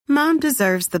Mom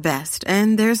deserves the best,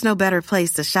 and there's no better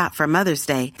place to shop for Mother's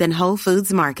Day than Whole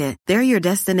Foods Market. They're your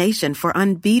destination for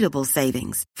unbeatable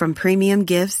savings, from premium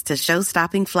gifts to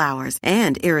show-stopping flowers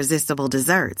and irresistible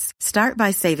desserts. Start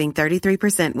by saving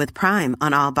 33% with Prime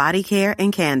on all body care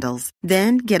and candles.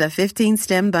 Then get a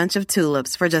 15-stem bunch of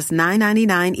tulips for just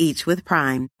 $9.99 each with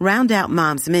Prime. Round out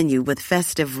Mom's menu with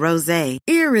festive rosé,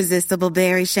 irresistible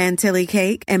berry chantilly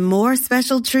cake, and more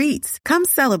special treats. Come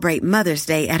celebrate Mother's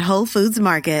Day at Whole Foods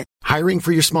Market. Hiring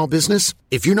for your small business?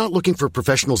 If you're not looking for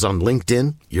professionals on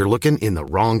LinkedIn, you're looking in the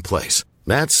wrong place.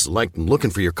 That's like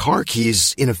looking for your car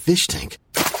keys in a fish tank.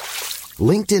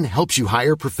 LinkedIn helps you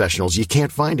hire professionals you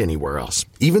can't find anywhere else,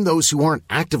 even those who aren't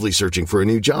actively searching for a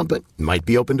new job but might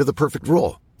be open to the perfect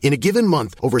role. In a given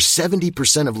month, over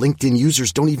 70% of LinkedIn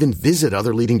users don't even visit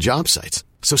other leading job sites.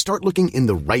 So start looking in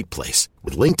the right place.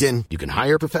 With LinkedIn, you can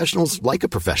hire professionals like a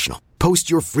professional. Post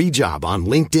your free job on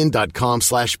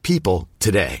linkedin.com/people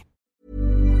today.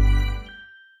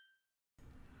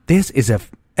 This is a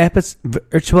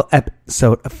virtual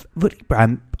episode of Footy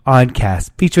Brand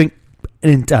Podcast featuring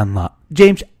Dunlop,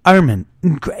 James Arman,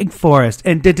 Greg Forrest,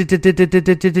 and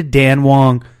Dan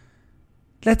Wong.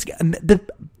 Let's get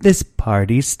this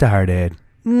party started.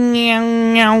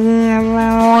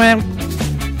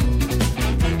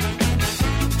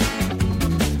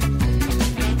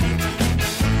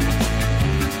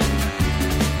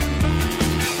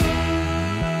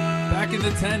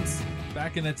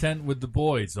 Back in the tent with the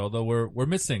boys, although we're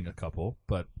missing a couple,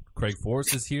 but Craig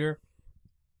Forrest is here.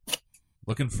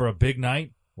 Looking for a big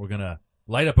night. We're gonna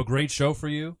light up a great show for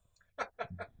you.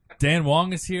 Dan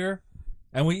Wong is here.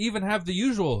 And we even have the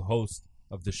usual host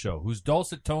of the show, whose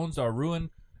dulcet tones are ruined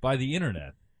by the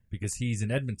internet, because he's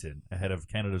in Edmonton ahead of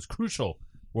Canada's crucial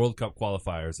World Cup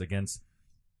qualifiers against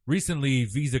recently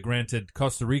visa-granted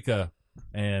Costa Rica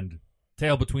and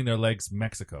tail between their legs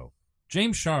Mexico.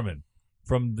 James Sharman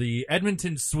from the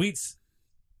Edmonton Suites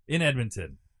in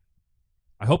Edmonton.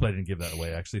 I hope I didn't give that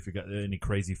away, actually, if you got any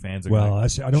crazy fans. Well, I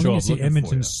don't think you see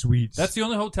Edmonton Suites. That's the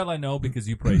only hotel I know because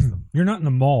you praised them. You're not in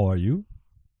the mall, are you?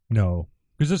 No.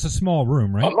 Because it's a small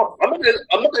room, right? I'm not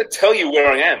going to tell you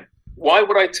where I am. Why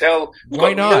would I tell? We've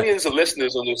got millions of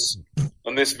listeners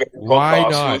on this very podcast. Why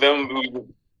not?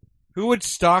 Who would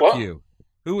stalk you?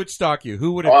 Who would stalk you?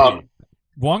 Who would it be?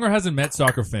 Wonger hasn't met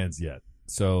soccer fans yet,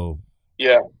 so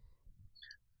yeah.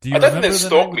 Do you I don't think remember they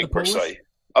stalk me per se.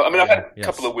 I mean, I've had a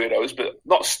couple of weirdos, but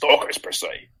not stalkers per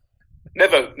se.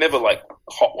 Never like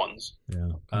hot ones.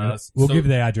 Yeah, we'll give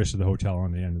the address of the hotel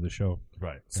on the end of the show.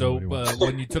 Right. So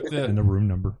when you took and the room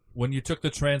number, when you took the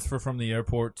transfer from the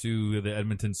airport to the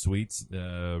Edmonton Suites,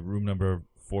 room number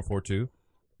 442,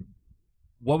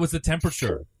 what was the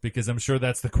temperature? Because I'm sure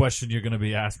that's the question you're going to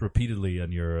be asked repeatedly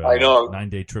on your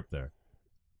 9-day trip there.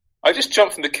 I just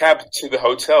jumped from the cab to the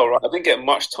hotel. Right, I didn't get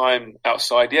much time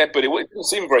outside yet, but it didn't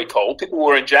seem very cold. People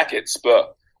were in jackets,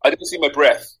 but I didn't see my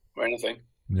breath or anything.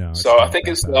 No, so I think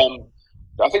it's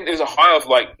I think there's a high of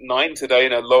like 9 today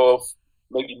and a low of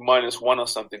maybe -1 or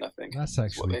something. I think that's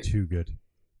actually too good.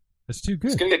 It's too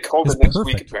good. It's going to get colder next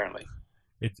week apparently.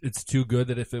 It's too good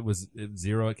that if it was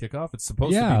 0 at kickoff, it's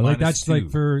supposed to be like that's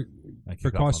 -2 like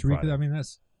for Costa Rica. I mean,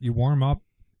 that's you warm up,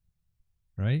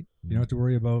 right? You don't have to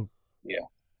worry about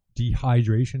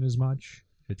dehydration as much.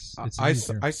 It's I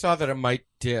saw that it might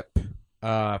dip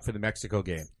for the Mexico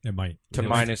game. It might to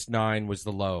 -9 was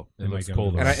the low. It looks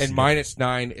cold, and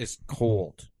 -9 is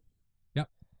cold. Yep.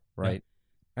 Right. Yep.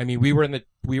 I mean, we were in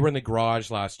the garage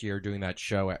last year doing that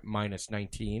show at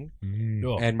 -19,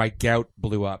 and my gout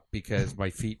blew up because my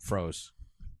feet froze.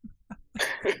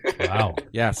 Wow.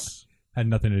 Yes. Had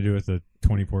nothing to do with the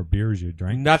 24 beers you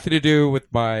drank. Nothing to do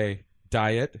with my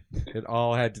diet. It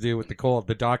all had to do with the cold.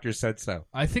 The doctor said so.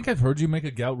 I think I've heard you make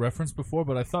a gout reference before,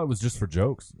 but I thought it was just for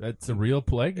jokes. It's a real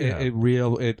plague. I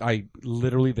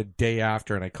literally the day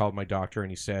after, and I called my doctor,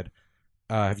 and he said,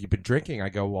 have you been drinking? I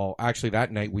go, well, actually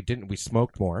that night we didn't. We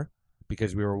smoked more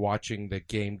because we were watching the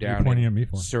game down in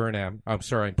Suriname. I'm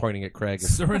sorry, I'm pointing at Craig.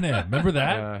 Suriname, remember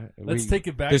that? Let's take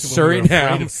it back to when we were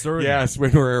afraid of Suriname. Yes,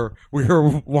 when we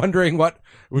were wondering what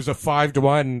it was, a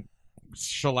 5-1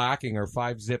 shellacking or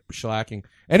 5-zip shellacking.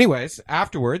 Anyways,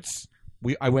 afterwards,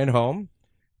 I went home,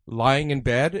 lying in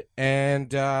bed,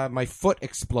 and my foot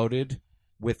exploded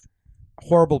with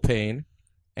horrible pain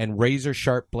and razor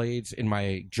sharp blades in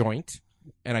my joint,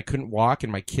 and I couldn't walk,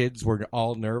 and my kids were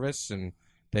all nervous, and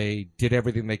they did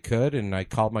everything they could, and I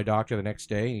called my doctor the next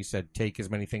day, and he said, take as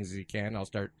many things as you can. I'll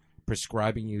start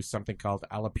prescribing you something called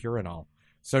allopurinol.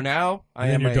 So now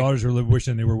and your daughters are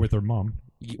wishing they were with their mom.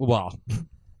 Well,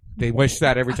 they wish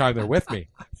that every time they're with me.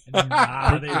 They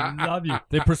love you.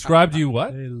 They prescribed you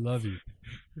what? They love you.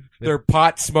 their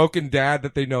pot smoking dad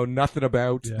that they know nothing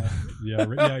about. Yeah,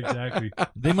 exactly.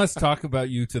 They must talk about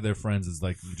you to their friends as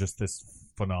like just this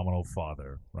phenomenal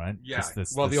father, right? Yeah. Just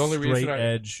this, Well, this the only straight reason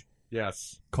edge,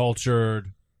 yes,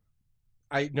 cultured.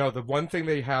 I know the one thing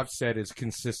they have said is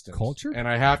consistent Culture, and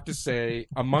I have to say,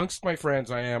 amongst my friends,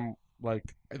 I am like,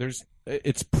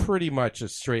 it's pretty much a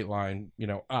straight line,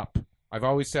 up. I've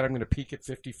always said I'm going to peak at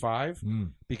 55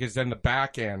 because then the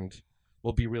back end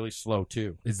will be really slow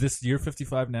too. Is this year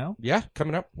 55 now? Yeah,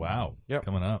 coming up. Wow. Yep.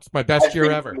 Coming up. It's my best year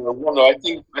ever. I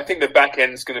think the back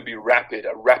end is going to be a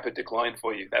rapid decline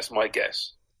for you. That's my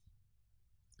guess.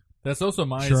 That's also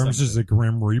my Sharms is a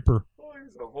grim reaper.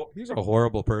 He's a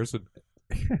horrible person.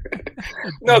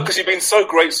 No, because you've been so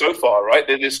great so far, right?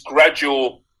 There's this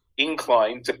gradual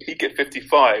incline to peak at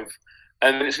 55,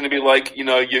 and then it's going to be like,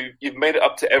 you've made it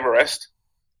up to Everest,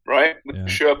 right, with the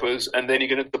Sherpas, and then you're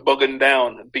going to toboggan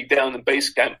down and be down in base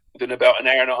camp within about an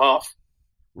hour and a half.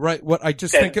 Right. What I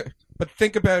just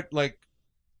think about like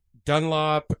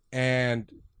Dunlop and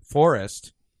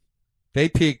Forrest, they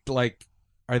peaked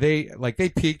they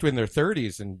peaked in their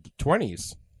 30s and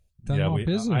 20s. Dunlop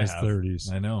is in his 30s.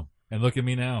 I know. And look at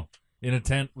me now, in a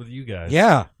tent with you guys.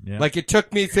 Yeah. Like it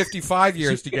took me 55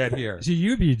 years to get here. See,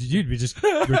 you'd be just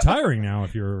retiring now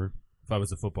if I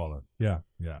was a footballer. Yeah.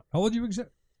 How old are you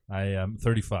exactly? I am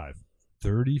 35.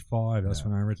 35. That's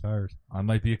when I retired. I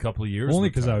might be a couple of years. Only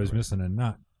because I was missing a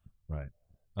nut. Right.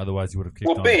 Otherwise, you would have kicked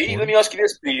on. Well, B, let me ask you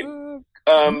this, B.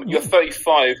 You're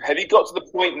 35. Have you got to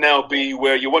the point now, B,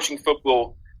 where you're watching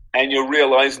football and you're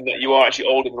realizing that you are actually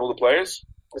older than all the players?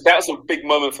 Because that was a big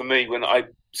moment for me when I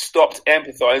stopped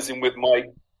empathizing with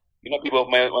people of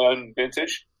my own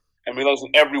vintage and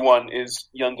realizing everyone is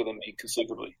younger than me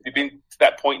considerably. Have you been to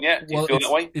that point yet? Do you feel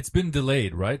that way? It's been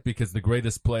delayed, right? Because the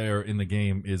greatest player in the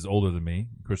game is older than me,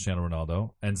 Cristiano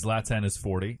Ronaldo, and Zlatan is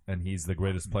 40, and he's the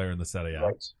greatest player in the Serie A.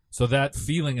 Right. So that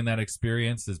feeling and that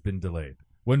experience has been delayed.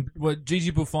 When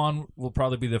Gigi Buffon will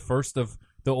probably be the first of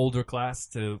the older class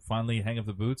to finally hang up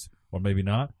the boots, or maybe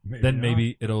not.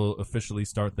 Maybe it'll officially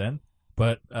start then.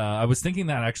 But I was thinking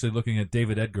that actually looking at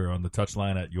David Edgar on the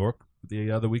touchline at York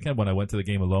the other weekend when I went to the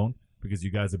game alone because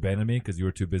you guys abandoned me because you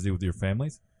were too busy with your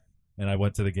families. And I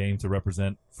went to the game to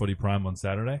represent Footy Prime on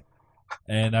Saturday.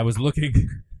 And I was looking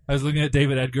at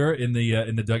David Edgar in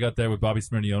the dugout there with Bobby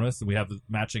Smirnionis, and we have the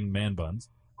matching man buns.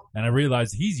 And I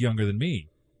realized he's younger than me.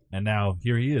 And now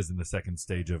here he is in the second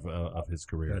stage of his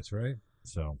career. That's right.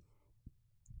 So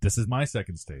this is my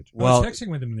second stage. I was texting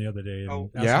with him the other day and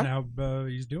asked him how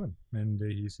he's doing. And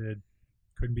he said,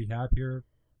 couldn't be happier,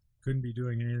 couldn't be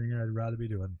doing anything I'd rather be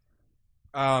doing.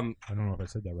 I don't know if I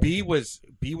said that right.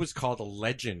 B was called a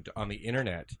legend on the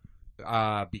internet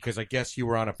because I guess you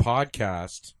were on a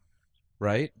podcast,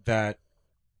 right? That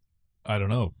I don't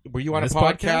know. Were you on a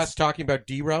podcast talking about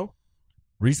D-Row?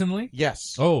 Recently?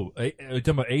 Yes. Oh, are you talking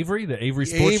about Avery? The Avery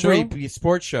Sports Show? Avery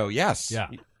Sports Show, yes. Yeah.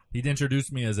 He'd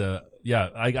introduced me as I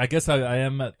guess I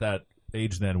am at that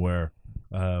age then where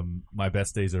my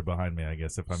best days are behind me, I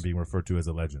guess, if I'm being referred to as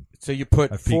a legend. So you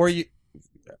put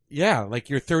like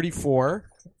you're 34,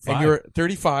 and you're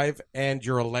 35, and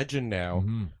you're a legend now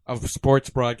of sports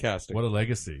broadcasting. What a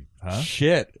legacy, huh?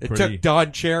 Shit. It took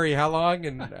Don Cherry how long?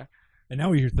 And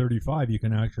now you're 35, you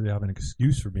can actually have an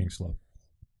excuse for being slow.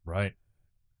 Right.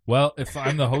 Well, if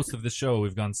I'm the host of this show,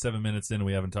 we've gone 7 minutes in and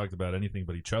we haven't talked about anything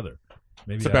but each other.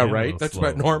 Maybe that's about right. That's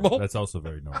about normal. That's also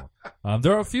very normal.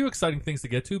 There are a few exciting things to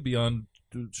get to beyond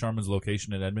Sharman's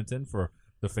location in Edmonton for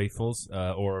the faithfuls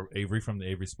or Avery from the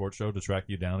Avery Sports Show to track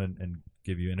you down and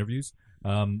give you interviews.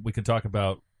 We can talk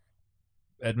about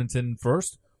Edmonton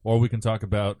first, or we can talk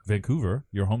about Vancouver.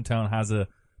 Your hometown has a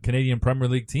Canadian Premier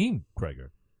League team, Craiger.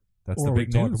 That's the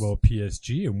big news. Or we talk about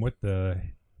PSG and what the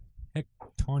heck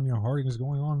Tonya Harding is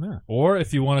going on there. Or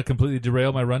if you want to completely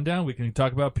derail my rundown, we can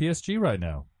talk about PSG right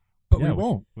now. But we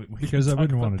won't, because I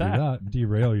wouldn't want to do that.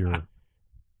 Derail your...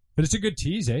 But it's a good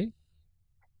tease, eh?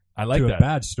 I like that. A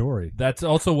bad story. That's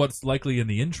also what's likely in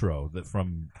the intro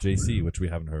from JC, which we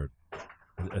haven't heard.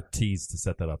 A tease to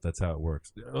set that up. That's how it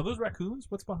works. Are those raccoons?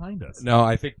 What's behind us? No,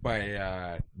 I think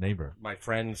my neighbor, my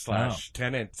friend /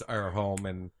 tenants are home,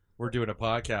 and we're doing a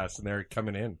podcast, and they're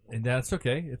coming in. And that's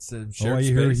okay. It's a shared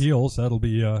you space. hear heels. That'll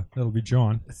be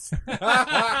John.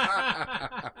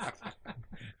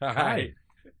 Hi.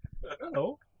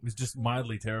 Hello. It was just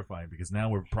mildly terrifying because now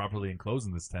we're properly enclosed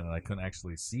in this tent, and I couldn't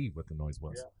actually see what the noise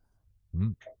was.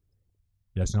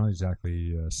 Yeah, it's not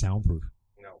exactly soundproof.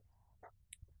 No.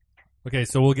 Okay,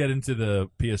 so we'll get into the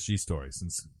PSG story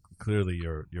since clearly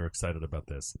you're excited about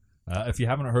this. If you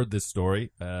haven't heard this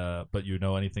story, but you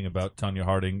know anything about Tonya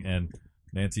Harding and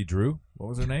Nancy Drew, what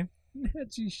was her name?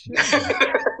 Nancy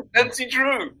Nancy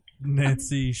Drew.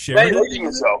 Nancy Sheridan. Aging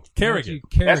yourself. Kerrigan.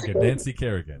 Nancy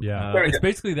Kerrigan. Yeah. It's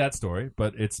basically that story,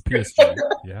 but it's PSG.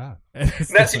 Yeah.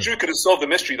 Nancy Drew could have solved the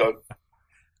mystery, though.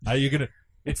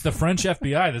 It's the French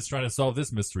FBI that's trying to solve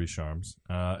this mystery, Sharms.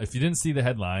 If you didn't see the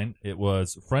headline, it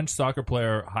was French soccer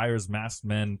player hires masked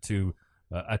men to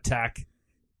attack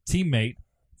teammate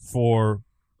for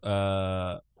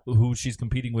who she's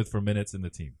competing with for minutes in the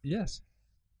team. Yes.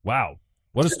 Wow.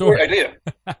 What a story. Great idea.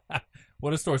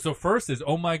 What a story. So first is,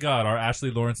 oh my God, are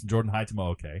Ashley Lawrence and Jordan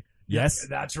Haitama okay? Yes.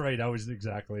 That's right. That was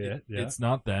exactly it. Yeah. It's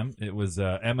not them. It was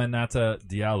Emanata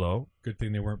Diallo. Good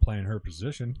thing they weren't playing her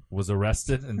position. Was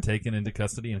arrested and taken into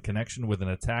custody in connection with an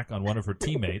attack on one of her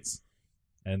teammates.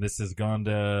 And this has gone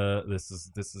to, this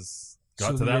is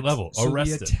got to that level.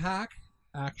 Arrested. The attack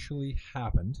actually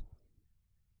happened.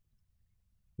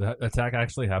 The attack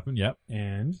actually happened, yep.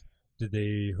 And did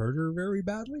they hurt her very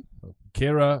badly?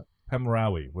 Kira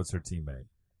Hamraoui was her teammate.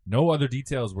 No other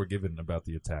details were given about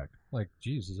the attack. Like,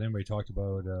 geez, has anybody talked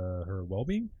about her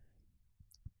well-being?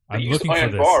 I'm used looking for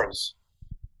iron this. bars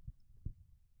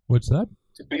What's that?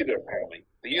 to beat her, apparently.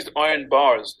 They used iron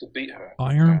bars to beat her.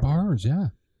 Iron bars, yeah.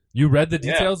 You read the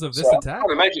details of this attack? I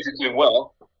would imagine she's doing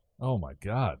well. Oh, my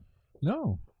God.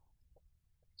 No.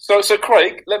 So,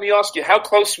 Craig, let me ask you, how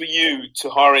close were you to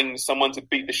hiring someone to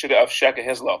beat the shit out of Shaka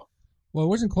Hislop? Well, it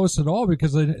wasn't close at all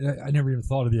because I never even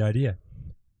thought of the idea.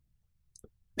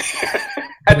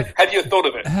 Had you thought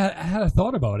of it? Had I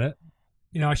thought about it,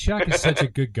 Shaq is such a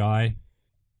good guy.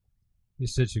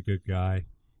 He's such a good guy.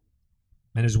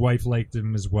 And his wife liked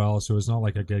him as well, so it's not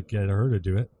like I could get her to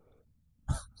do it.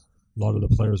 A lot of the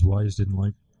players' wives didn't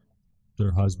like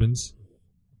their husbands.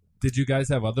 Did you guys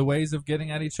have other ways of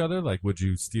getting at each other? Like, would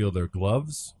you steal their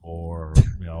gloves or,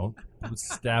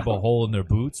 stab a hole in their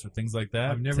boots or things like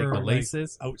that? I've never, take the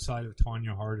laces? Outside of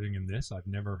Tonya Harding and this, I've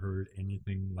never heard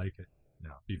anything like it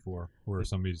before, where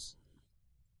somebody's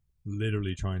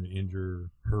literally trying to injure,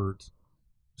 hurt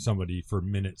somebody for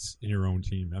minutes in your own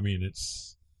team. I mean,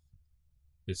 it's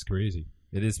crazy.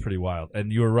 It is pretty wild.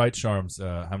 And you were right, Sharms.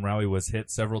 Hamraoui was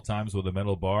hit several times with a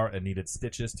metal bar and needed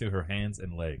stitches to her hands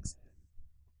and legs.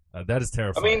 That is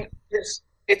terrifying. I mean,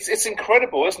 it's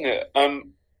incredible, isn't it?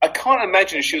 I can't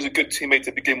imagine she was a good teammate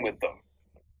to begin with, though.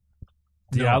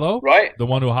 Diallo, right? The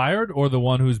one who hired, or the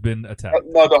one who's been attacked?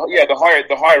 No,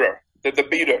 the hirer, the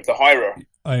beater, the hirer.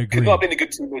 I agree. Could not have been a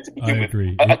good teammate to begin with.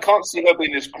 Agree. I can't see her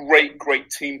being this great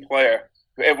team player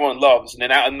who everyone loves, and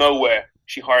then out of nowhere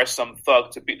she hires some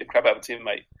thug to beat the crap out of a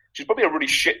teammate. She's probably a really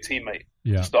shit teammate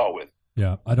to start with.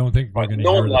 Yeah, I don't think we're going to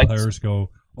hear the players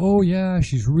go, "Oh yeah,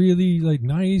 she's really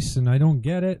nice," and I don't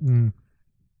get it, and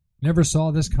never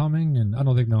saw this coming, and I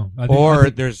don't think I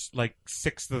think there's like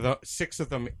six of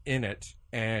them in it,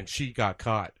 and she got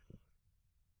caught.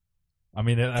 I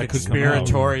mean, that could come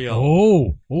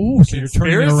conspiratorial. So you're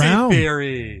turning it around.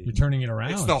 Theory. You're turning it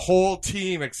around. It's the whole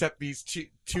team except these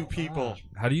two people.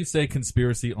 How do you say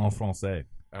conspiracy en français?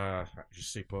 Je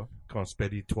sais pas.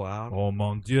 Conspiratoire. Oh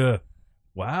mon Dieu!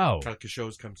 Wow. Quelque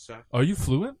chose comme ça. Are you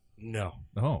fluent? No.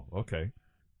 Oh, okay.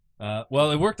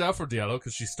 Well, it worked out for Diallo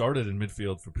because she started in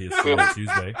midfield for PSG on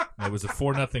Tuesday. It was a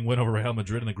 4-0 win over Real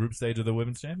Madrid in the group stage of the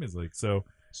Women's Champions League. So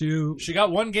she got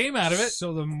one game out of it,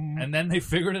 and then they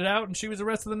figured it out, and she was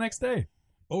arrested the next day.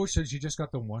 Oh, so she just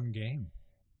got the one game.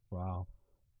 Wow.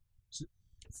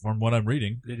 From what I'm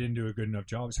reading. They didn't do a good enough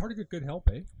job. It's hard to get good help,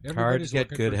 eh? Hard to get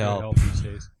good help these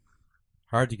days.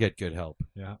 Hard to get good help.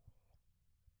 Yeah.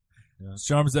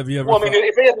 Sharms, have you ever... Well, I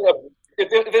mean,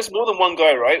 if there's more than one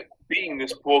guy, right, beating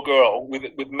this poor girl with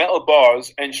metal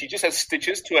bars, and she just has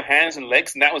stitches to her hands and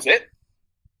legs, and that was it?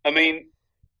 I mean,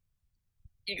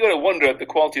 you got to wonder at the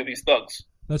quality of these thugs.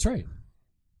 That's right.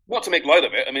 Not to make light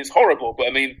of it. I mean, it's horrible, but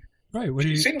I mean, right.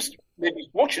 She seems maybe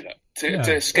fortunate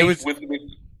to escape with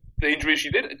the injuries she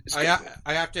did. I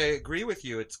have to agree with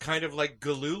you. It's kind of like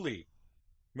Galuli.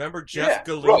 Remember Jeff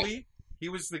Galuli? Right. He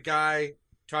was the guy,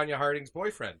 Tonya Harding's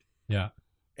boyfriend. Yeah.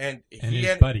 And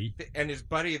his buddy. And his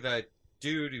buddy, the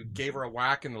dude who gave her a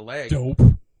whack in the leg. Dope.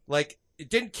 Like, it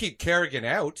didn't keep Kerrigan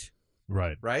out.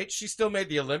 Right. Right? She still made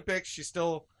the Olympics. She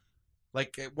still,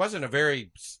 it wasn't a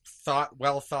very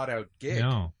well thought out gig.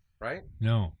 No. Right?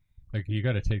 No. Like, you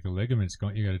got to take the ligaments,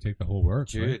 you got to take the whole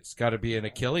works. Dude, right? It's got to be an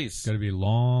Achilles. It's got to be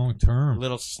long term. A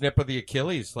little snip of the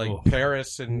Achilles, like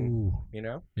Paris and,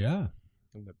 Yeah.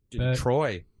 And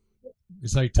Troy.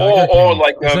 It's like Tiger King. Or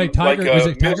like, it's like Tiger, like is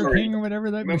it Tiger Misery. King or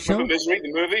whatever that Remember show? Misery,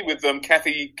 the movie with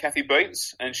Kathy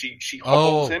Bates, and she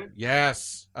hobbles him?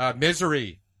 Yes.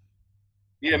 Misery.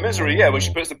 Yeah, Misery, where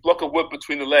she puts the block of wood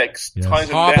between the legs, ties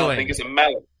him down, I think it's a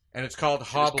mallet. And it's called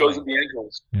hobbling. It just goes at the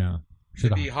ankles. Yeah.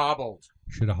 Should be hobbled.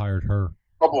 Should have hired her.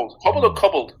 Hobbled or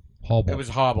cobbled? Hobbled. It was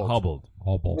hobbled.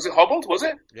 Hobbled. Was it hobbled? Was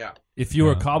it? Yeah. If you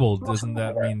were Yeah. cobbled, doesn't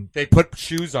that mean They put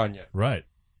shoes on you. right?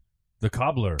 The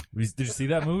Cobbler. Did you see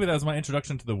that movie? That was my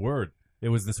introduction to the word. It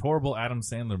was this horrible Adam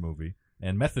Sandler movie,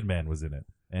 and Method Man was in it,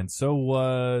 and so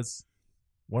was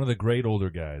one of the great older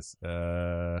guys.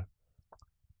 Oh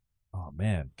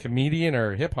man, Comedian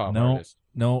or hip hop no, artist?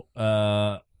 no.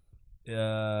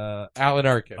 Alan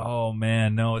Arkin. Oh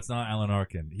man, no, it's not Alan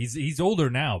Arkin. He's older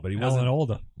now, but he wasn't. Alan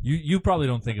Alda. You probably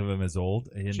don't think of him as old.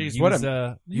 And Jeez, he what was,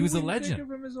 a- he was a You wouldn't legend. think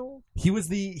of him as old? He was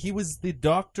the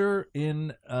doctor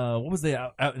in what was the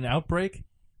out in Outbreak?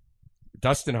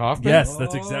 Dustin Hoffman? Yes,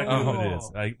 that's exactly Oh. what it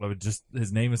is. I would just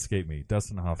his name escaped me.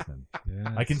 Dustin Hoffman.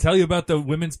 Yeah, I can tell you about the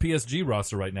women's PSG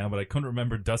roster right now, but I couldn't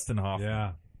remember Dustin Hoffman.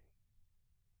 Yeah.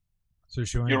 So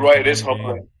showing You're you right. It the is game.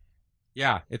 hobbling.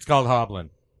 Yeah, it's called Hoblin.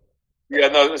 Yeah,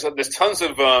 no. There's tons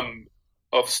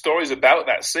of stories about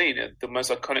that scene, the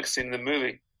most iconic scene in the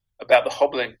movie, about the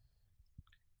hobbling.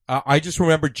 I just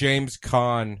remember James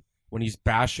Caan, when he's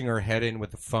bashing her head in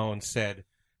with the phone, said,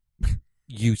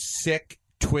 "You sick,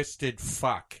 twisted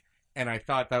fuck." And I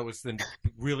thought that was the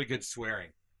really good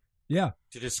swearing Yeah.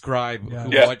 to describe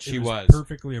Yeah. what she It was.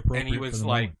 perfectly appropriate. And he was for the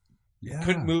like, moment. Yeah.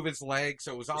 couldn't move his legs,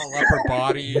 so it was all upper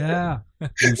body. Yeah.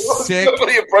 You sick,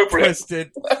 Totally appropriate.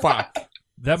 twisted fuck.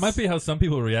 That might be how some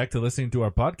people react to listening to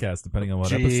our podcast, depending on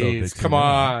what episode they Jeez, tune come in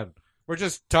on. We're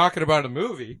just talking about a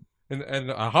movie and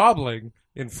a hobbling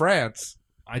in France.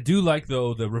 I do like,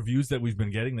 though, the reviews that we've been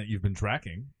getting that you've been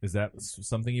tracking. Is that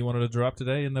something you wanted to drop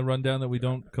today in the rundown that we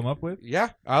don't come up with? Yeah,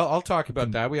 I'll talk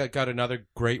about that. We got another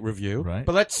great review. Right.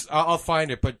 But I'll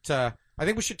find it. But I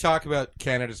think we should talk about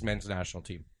Canada's men's national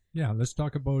team. Yeah. Let's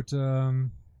talk about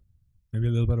maybe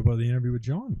a little bit about the interview with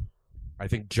John. I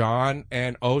think John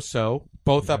and Oso,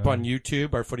 both up Yeah. on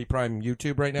YouTube, our Footy Prime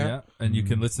YouTube right now. Yeah, and you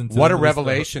can listen to What a them.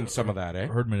 revelation, some of that, eh?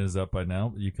 Herdman is up by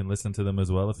now. You can listen to them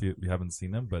as well if you haven't seen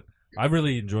them. But I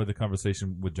really enjoyed the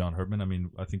conversation with John Herdman. I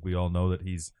mean, I think we all know that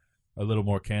he's a little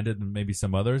more candid than maybe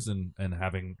some others, and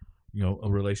having a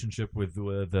relationship with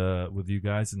you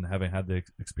guys, and having had the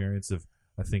experience of,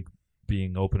 I think,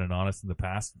 being open and honest in the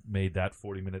past, made that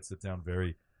 40-minute sit down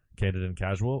very candid and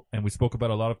casual. And we spoke about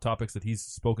a lot of topics that he's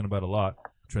spoken about a lot,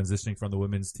 transitioning from the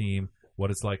women's team,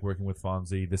 what it's like working with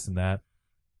Fonzie, this and that.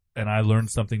 And I learned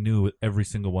something new with every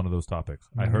single one of those topics.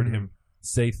 I heard him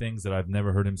say things that I've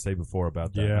never heard him say before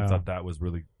about that. Yeah. I thought that was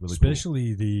really, really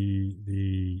Especially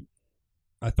the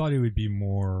I thought he would be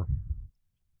more.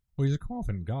 Well, he's a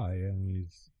confident guy, and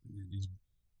he's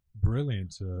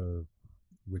brilliant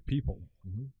with people.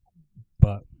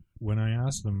 But when I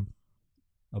asked him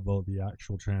about the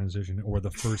actual transition or the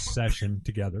first session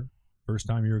together, first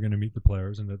time you were going to meet the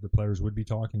players, and that the players would be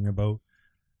talking about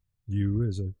you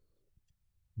as a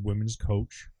women's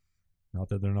coach. Not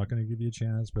that they're not going to give you a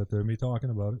chance, but they'll be talking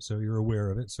about it, so you're aware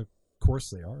of it. So, of course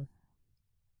they are.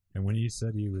 And when he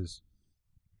said he was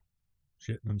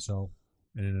shitting himself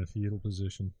and in a fetal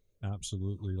position,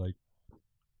 absolutely, like...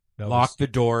 that Lock was- the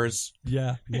doors.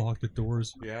 Yeah, lock the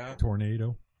doors. Yeah,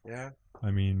 Tornado. yeah.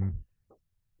 I mean,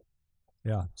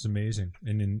 yeah, it's amazing.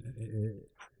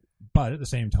 But at the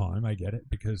same time, I get it,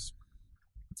 because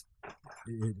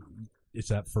it's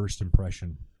that first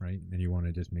impression, right? And you want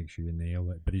to just make sure you nail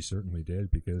it. But he certainly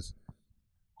did, because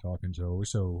talking to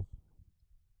Oso,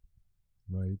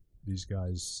 right, these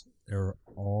guys are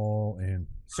all in.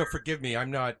 So forgive me,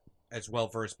 I'm not as well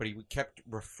versed, but he kept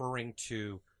referring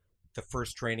to the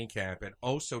first training camp, and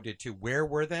Oso did too. Where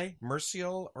were they? Murcia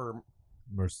or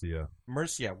Murcia.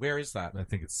 Murcia? Where is that? I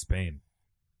think it's Spain.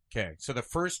 Okay, so the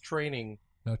first training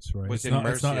That's right. was It's in not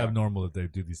Murcia. abnormal that they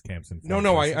do these camps in No, foreign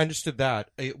no, I places. understood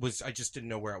that. It was, I just didn't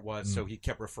know where it was, so he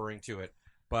kept referring to it.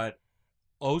 But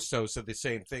Oso said the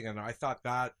same thing, and I thought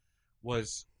that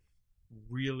was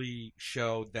really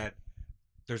showed that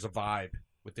there's a vibe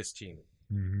with this team.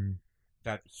 Mm-hmm.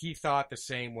 That he thought the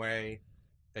same way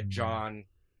that John,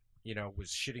 was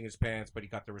shitting his pants, but he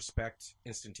got the respect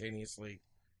instantaneously.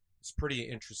 It's pretty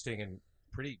interesting and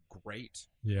pretty great,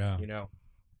 Yeah.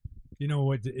 You know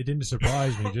what? It didn't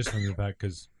surprise me, just from the fact,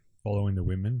 because following the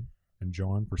women and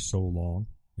John for so long.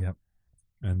 Yep.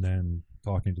 And then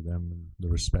talking to them and the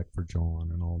respect for John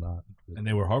and all that. And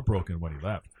they were heartbroken when he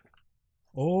left.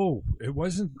 Oh, it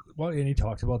wasn't. Well, and he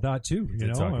talked about that too. He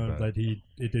did talk about that it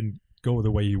didn't go the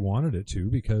way he wanted it to,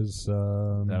 because I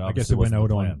guess obviously it went wasn't out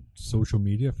the on plan. social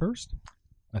media first.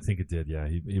 I think it did, yeah.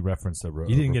 He referenced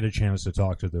He didn't get a chance to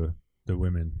talk to the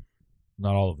women.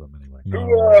 not all of them, anyway. No.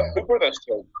 Who broke that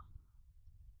story?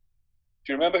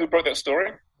 Do you remember who broke that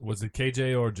story? Was it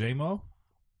KJ or JMO?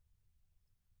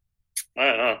 I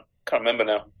don't know. Can't remember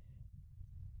now.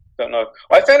 Don't know.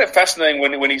 I found it fascinating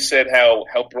when he said how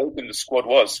broken the squad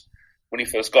was. when he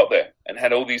first got there, and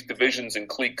had all these divisions and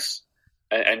cliques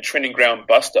and training ground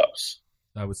bust-ups.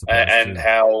 I was surprised And too.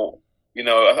 how,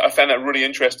 I found that really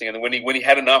interesting. And when he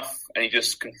had enough and he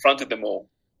just confronted them all,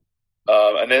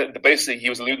 and then basically he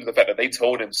was alluding to the fact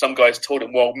that some guys told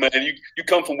him, well, man, you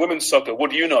come from women's soccer,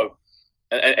 what do you know?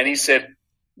 And he said,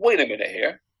 wait a minute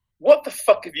here, what the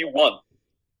fuck have you won?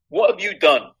 What have you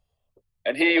done?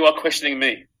 And here you are questioning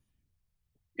me.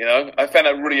 I found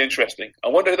that really interesting. I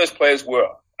wonder who those players were.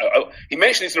 He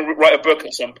mentioned he's going to write a book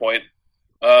at some point.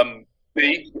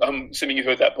 B, I'm assuming you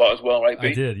heard that part as well, right, B?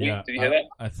 I did, yeah. Did you hear that?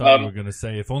 I thought you were going to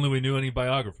say, if only we knew any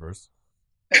biographers.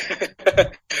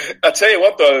 I'll tell you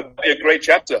what, though, it'd be a great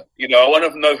chapter. I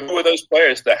want to know who are those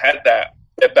players that had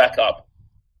their backup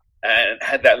and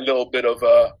had that little bit of,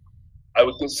 I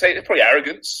would say, probably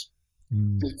arrogance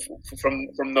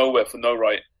from nowhere, for no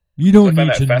right. You don't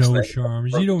need to know,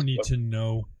 Sharms. You don't need to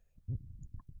know.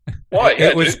 Why?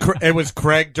 Yeah, It was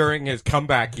Craig during his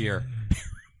comeback year.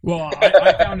 Well,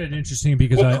 I found it interesting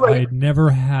because I had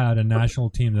never had a national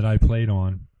team that I played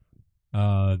on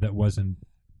that wasn't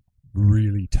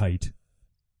really tight.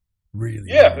 Really?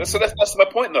 Yeah, really so that's my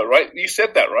point, though, right? You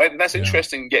said that, right? And that's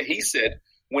interesting. Yet he said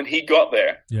when he got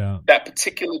there, that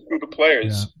particular group of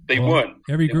players, they weren't.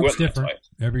 Every they group's weren't different.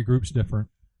 Every group's different.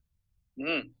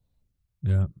 Mm.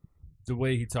 Yeah. The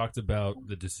way he talked about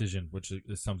the decision, which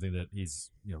is something that he's,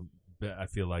 I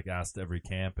feel like asked every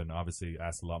camp, and obviously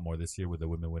asked a lot more this year with the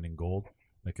women winning gold,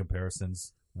 the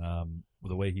comparisons.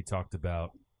 The way he talked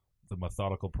about the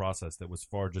methodical process that was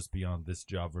far just beyond this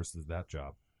job versus that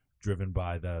job, driven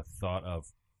by the thought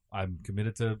of, I'm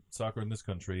committed to soccer in this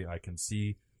country. I can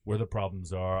see where the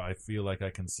problems are. I feel like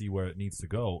I can see where it needs to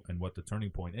go and what the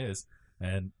turning point is.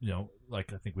 And, I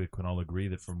think we can all agree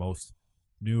that for most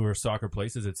newer soccer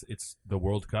places, it's the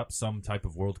World Cup, some type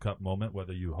of World Cup moment,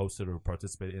 whether you hosted or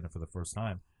participated in it for the first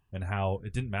time, and how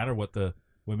it didn't matter what the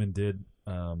women did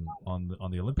on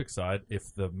the Olympic side.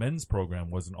 If the men's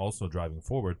program wasn't also driving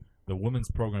forward, the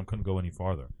women's program couldn't go any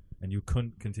farther, and you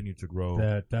couldn't continue to grow.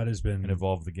 That has been and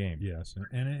evolve the game. Yes,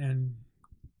 and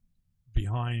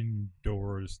behind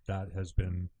doors, that has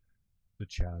been the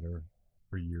chatter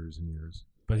for years and years.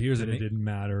 But it didn't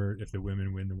matter if the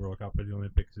women win the World Cup or the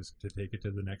Olympics, is to take it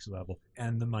to the next level,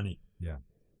 and the money. Yeah,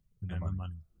 and the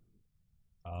money.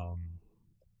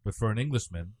 But for an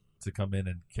Englishman to come in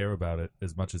and care about it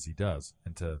as much as he does,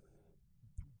 and to,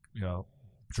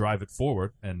 drive it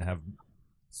forward and have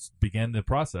began the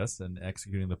process and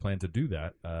executing the plan to do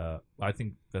that, I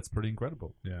think that's pretty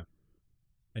incredible. Yeah,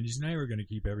 and he's never going to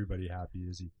keep everybody happy,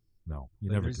 is he? No,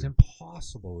 never. It's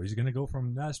impossible. He's going to go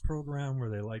from this program where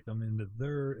they like them into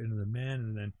the men,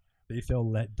 and then they feel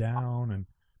let down, and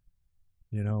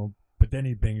But then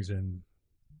he brings in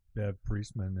Bev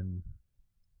Priestman, and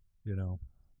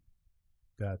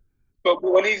that. But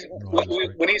when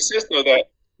he says though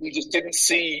that he just didn't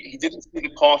see the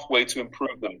pathway to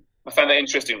improve them, I found that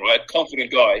interesting. Right, a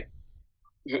confident guy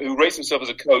who raised himself as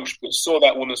a coach, but saw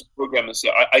that women's program and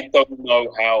said, "I don't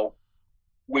know how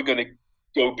we're going to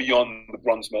go beyond the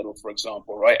bronze medal, for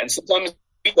example, right?" And sometimes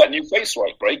you need that new face,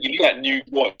 right, Greg? You need that new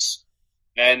voice.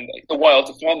 And it took a while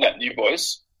to find that new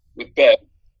voice with Bev.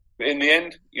 But in the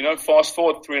end, fast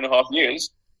forward 3.5 years,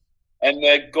 and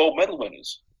they're gold medal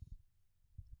winners,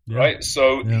 right?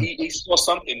 So he saw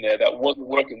something there that wasn't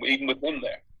working, even with him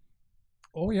there.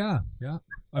 Oh, yeah, yeah.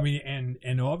 I mean,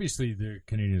 and obviously the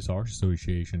Canadian Soccer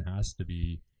Association has to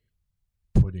be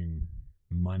putting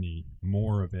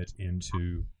more of it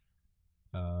into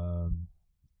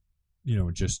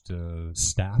just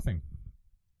staffing.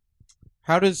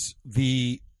 How does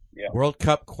the World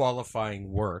Cup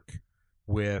qualifying work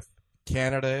with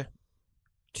Canada?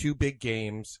 2 big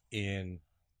games in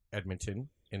Edmonton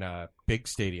in a big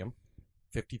stadium,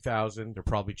 50,000. They're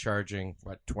probably charging,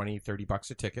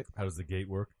 $20-$30 a ticket. How does the gate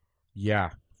work?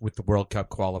 Yeah, with the World Cup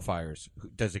qualifiers.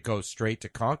 Does it go straight to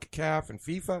CONCACAF and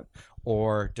FIFA?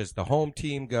 Or does the home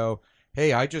team go,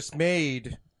 hey, I just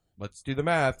made... Let's do the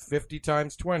math. 50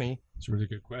 times 20. It's a really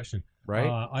good question.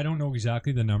 Right? I don't know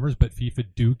exactly the numbers, but FIFA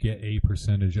do get a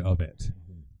percentage of it.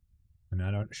 Mm-hmm. And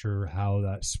I'm not sure how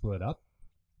that's split up.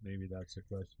 Maybe that's a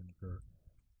question for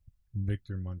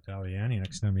Victor Montaliani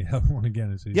next time we have one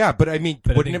again. Yeah, but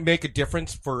wouldn't it make a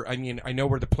difference for, I know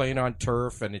where they're playing on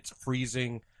turf and it's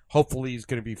freezing. Hopefully it's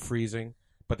going to be freezing.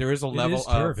 But there is a level of... It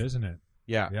is turf, isn't it?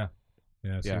 Yeah. Yeah.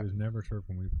 Yeah, so it was never turf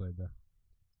when we played there.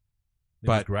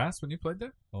 But grass when you played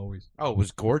there? Always. Oh, it was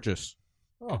gorgeous.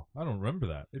 Oh, I don't remember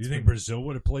that. Do you think Brazil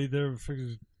would have played there?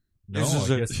 No,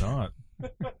 I guess not.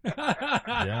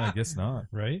 Yeah, I guess not.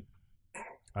 Right?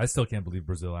 I still can't believe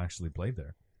Brazil actually played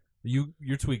there.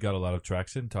 Your tweet got a lot of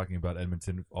traction talking about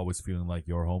Edmonton always feeling like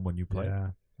your home when you play. Yeah.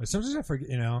 Sometimes I forget.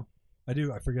 I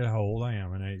do. I forget how old I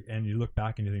am, and you look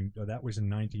back and you think, oh, that was in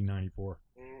 1994.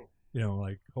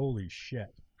 Like holy shit.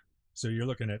 So you're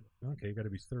looking at you got to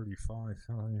be 35.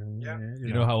 Yeah.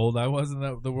 You know how old I was in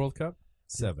the World Cup?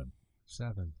 7.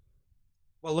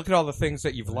 Well, look at all the things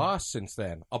that you've lost since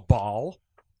then. A ball,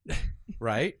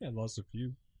 right? I lost a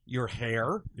few. Your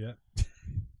hair. Yeah.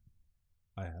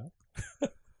 I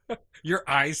have. Your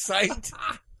eyesight.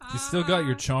 You still got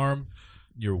your charm,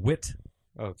 your wit.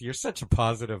 Oh, you're such a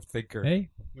positive thinker. Hey,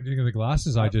 what do you think of the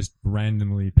glasses I just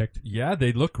randomly picked? Yeah,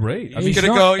 they look great. Hey, He's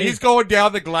gonna go. He's going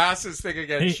down the glasses thing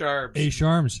again. Sharms. Hey,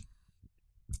 Sharms.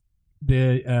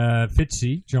 The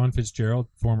Fitzy, John Fitzgerald,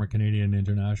 former Canadian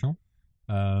international,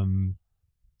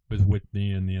 was with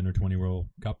me in the Under-20 World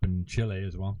Cup in Chile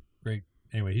as well. Great.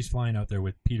 Anyway, he's flying out there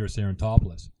with Peter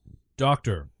Sarantopoulos.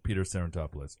 Dr. Peter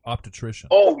Sarantopoulos, optician.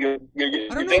 Oh, I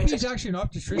don't know if he's actually an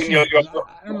optician. You're I don't know.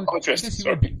 I optometrist, guess he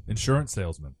sorry. would be. Insurance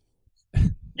salesman.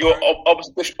 You're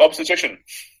obstetrician.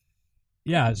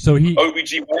 Yeah, so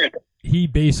OBGYN. he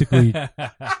basically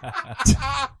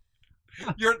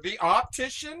You're the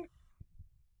optician.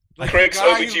 Craig's the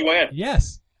guy OBGYN.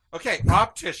 yes. Okay,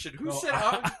 optician. Who said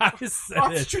I said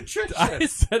obstetrician? I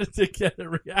said it to get a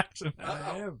reaction out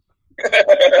of him.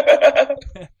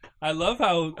 I love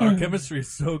how our chemistry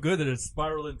is so good that it's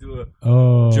spiraled into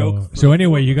a joke. So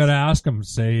anyway, you got to ask him.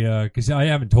 Say because I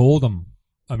haven't told him.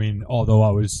 I mean, although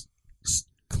I was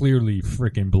clearly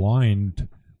freaking blind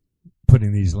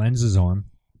putting these lenses on.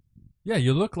 Yeah,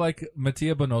 you look like Mattia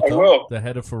I will. Bonotto, the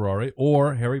head of Ferrari,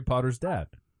 or Harry Potter's dad.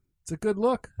 It's a good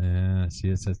look. Yeah,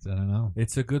 see, I don't know.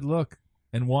 It's a good look.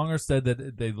 And Wonger said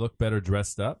that they look better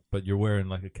dressed up, but you're wearing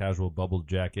like a casual bubble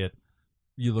jacket.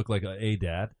 You look like a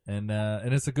dad, and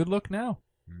it's a good look now.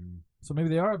 So maybe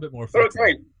they are a bit more They're flexible.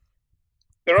 okay.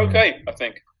 They're okay, I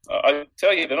think. I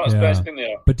tell you, they're not as bad as I think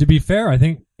they are. But to be fair, I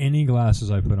think any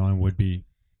glasses I put on would be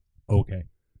okay.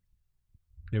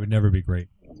 They would never be great.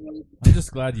 I'm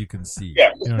just glad you can see.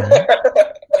 Yeah. You know what I mean?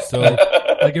 So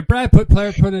Like if Brad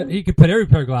he could put every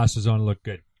pair of glasses on and look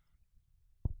good.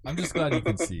 I'm just glad you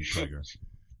can see, Trigger.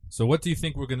 So what do you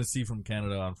think we're going to see from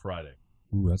Canada on Friday?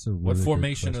 Ooh, that's a really What good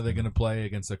formation are question. they going to play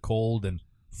against a cold and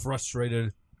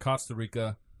frustrated Costa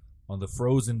Rica on the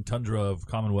frozen tundra of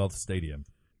Commonwealth Stadium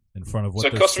in front of what So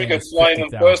they're Costa saying Rica is flying on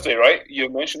 50,000? Thursday, right? You're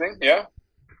mentioning, yeah?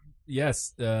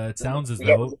 Yes, it sounds as Is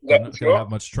that- though is that they're not going sure? to have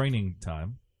much training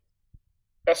time.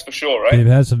 That's for sure, right? They've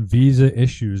had some visa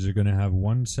issues. They're going to have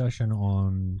one session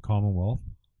on Commonwealth,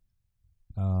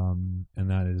 and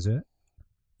that is it.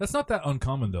 That's not that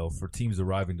uncommon, though, for teams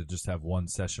arriving to just have one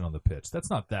session on the pitch. That's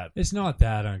not that. It's not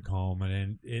that uncommon,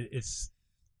 and it's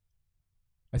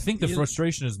I think the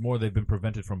frustration is more they've been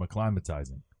prevented from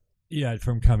acclimatizing.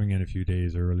 from coming in a few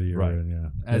days earlier, Right. And, yeah,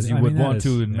 As you I would mean, that want is-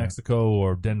 to in yeah. Mexico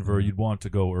or Denver, you'd want to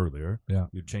go earlier. Yeah.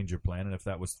 You'd change your plan, and if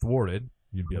that was thwarted,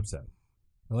 you'd be upset.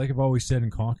 Like I've always said in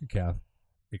CONCACAF,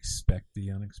 expect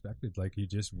the unexpected. Like you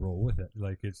just roll with it.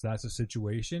 Like that's a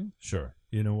situation. Sure.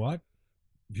 You know what?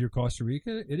 If you're Costa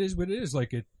Rica, it is what it is.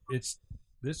 Like it's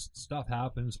this stuff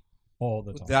happens all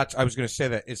the time. I was going to say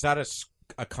that. Is that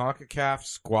a CONCACAF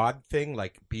squad thing?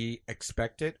 Like be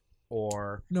expected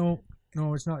or No,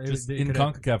 it's not. Just It in could-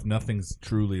 CONCACAF, nothing's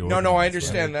truly no? organized, No, I right?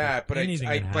 understand that, but anything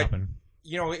I can but happen.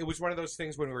 it was one of those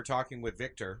things when we were talking with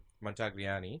Victor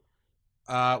Montagliani,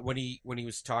 when he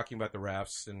was talking about the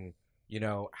refs and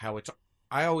how it's.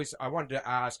 I wanted to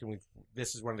ask, and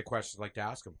this is one of the questions I'd like to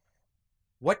ask him.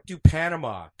 What do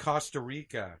Panama, Costa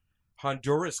Rica,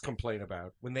 Honduras complain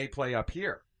about when they play up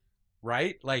here?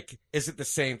 Right? Like, is it the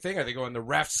same thing? Are they going, the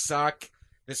refs suck,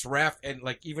 this ref, and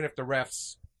like, even if the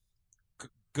refs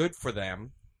good for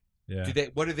them,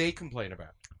 what do they complain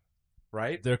about?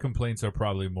 Right? Their complaints are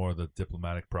probably more the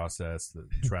diplomatic process, the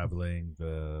traveling,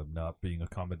 the not being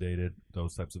accommodated,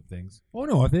 those types of things. Oh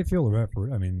no, if they feel the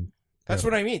referee, I mean, That's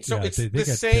what I mean. So yeah, it's they the get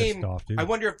same. pissed off, too. I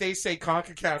wonder if they say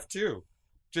CONCACAF too,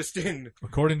 just in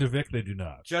According to Vic, they do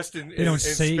not. they don't in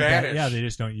say Spanish. that. Yeah, they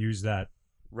just don't use that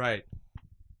Right.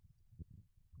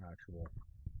 actual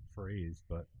phrase,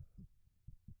 but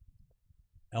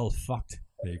El fucked,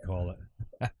 they call it.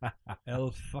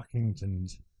 El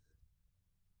fuckingtons.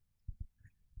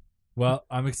 Well,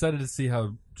 I'm excited to see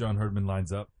how John Herdman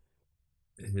lines up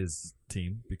his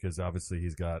team because obviously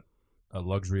he's got a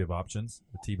luxury of options.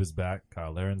 Atiba's back,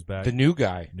 Kyle Laren's back, The new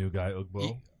guy, new guy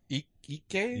Ugbo, Ike. Ike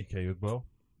Ugbo,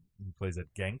 who plays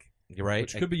at Genk, You're right.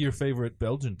 which could be your favorite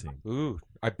Belgian team. Ooh,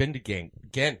 I've been to Ghent or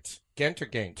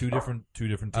Genk. Two different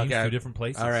teams, Okay. two different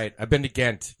places. All right, I've been to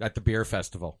Ghent at the beer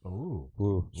festival. Ooh,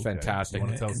 Ooh, it's okay. fantastic. You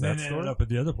want to tell us that Ended story? up at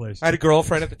the other place. I had a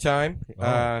girlfriend at the time,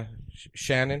 Oh.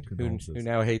 Shannon, Condolences. who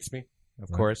now hates me, of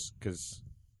Right. course, because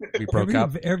We broke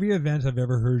up. Every event I've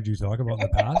ever heard you talk about in the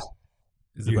past,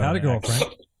 you had a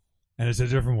girlfriend, and it's a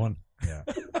different one. Yeah.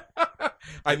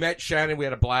 I met Shannon. We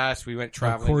had a blast. We went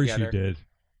traveling Of course together. you did.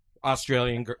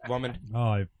 Australian woman. Oh,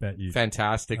 I bet you.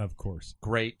 Fantastic. Of course.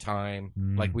 Great time.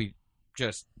 Mm. Like, we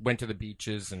just went to the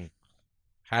beaches and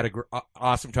had a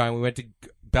awesome time. We went to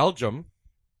Belgium,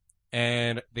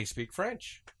 and they speak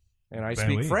French. And I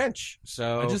speak oui. French.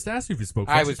 So I just asked you if you spoke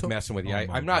French. I was messing with you. Oh,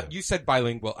 my I'm not. God. You said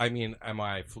bilingual. I mean, am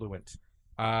I fluent?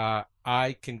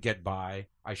 I can get by.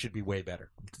 I should be way better.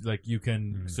 Like, you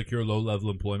can secure low-level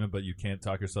employment, but you can't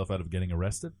talk yourself out of getting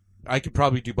arrested? I could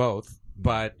probably do both,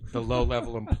 but the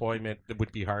low-level employment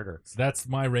would be harder. So that's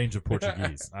my range of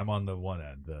Portuguese. I'm on the one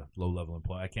end, the low-level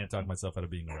employment. I can't talk myself out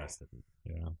of being arrested.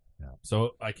 Yeah.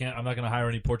 So I'm not going to hire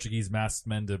any Portuguese masked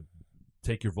men to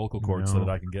take your vocal cords so No.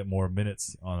 that I can get more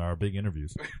minutes on our big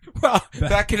interviews. Well,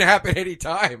 that can happen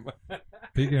anytime.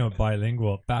 Speaking of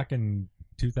bilingual, back in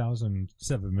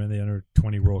 2007, when they under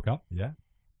 20 World Cup. Yeah.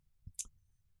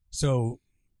 So,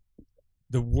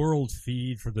 the world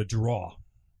feed for the draw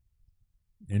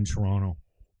in Toronto,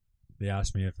 they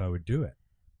asked me if I would do it.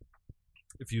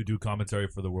 If you do commentary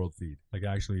for the world feed. Like,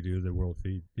 actually do the world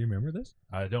feed. Do you remember this?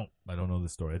 I don't know the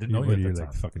story. I didn't know What you are at you, that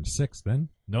like, time. fucking 6 then?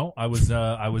 No, I was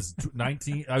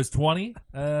 19. I was 20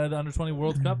 the under 20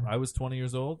 World Cup. I was 20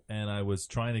 years old, and I was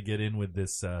trying to get in with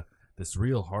this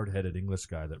real hard-headed English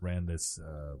guy that ran this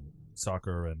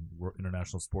soccer and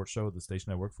international sports show at the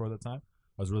station I worked for at the time.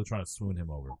 I was really trying to swoon him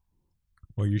over.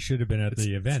 Well, you should have been at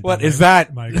the event. What is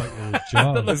that? My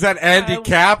job. Is that Andy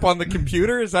Capp on the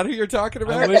computer? Is that who you're talking I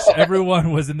about? wish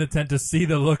everyone was in the tent to see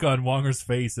the look on Wonger's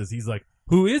face as he's like,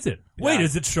 "Who is it? Wait, Yeah.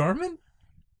 is it Sharman?"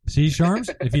 See, Sharms,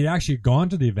 if he'd actually gone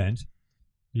to the event,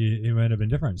 it might have been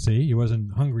different. See, he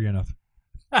wasn't hungry enough.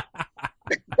 Yeah,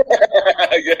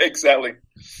 exactly.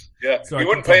 Yeah, So he I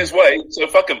wouldn't can pay his way, so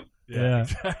fuck him. Yeah.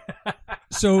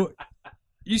 So,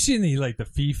 you seen the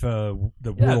FIFA,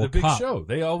 the Yeah, World the big Cup? show.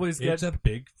 They always get It's a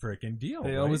big freaking deal.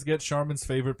 They right? always get Sharman's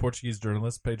favorite Portuguese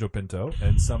journalist, Pedro Pinto,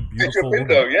 and some beautiful Pedro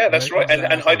Pinto, woman. yeah, that's right. And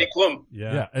exactly. Heidi Klum.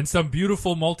 Yeah, and some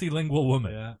beautiful multilingual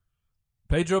woman. Yeah.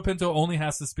 Pedro Pinto only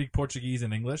has to speak Portuguese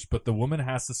and English, but the woman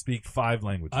has to speak 5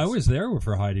 languages. I was there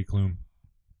for Heidi Klum.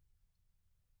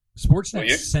 Sportsnet Were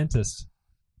you? sent us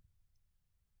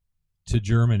to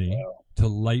Germany, to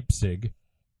Leipzig.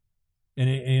 And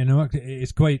you know,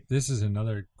 it's this is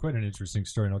quite an interesting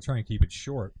story, and I'll try and keep it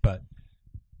short, but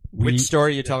Which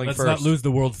story are you telling Let's first? not lose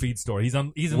the World Feed story. He's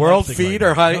in World Leipzig Feed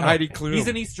right or now. Heidi Klum? He's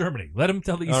in East Germany. Let him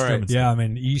tell the East All right. German story. yeah, I'm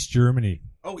in East Germany.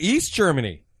 Oh, East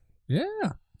Germany. Yeah.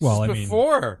 Well, This I is mean,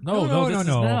 before. No, this is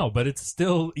no. now, but it's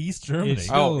still East Germany. It's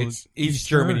Oh, still it's East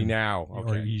Germany Eastern, now. or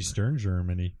Okay. Eastern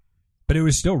Germany, but it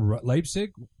was still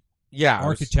Leipzig. Yeah. I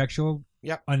was- Architectural,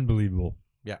 Yep. unbelievable.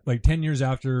 Yeah. Like 10 years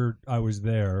after I was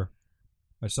there,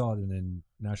 I saw it in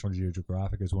National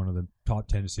Geographic as one of the top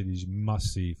 10 cities you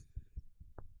must see.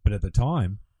 But at the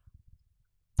time,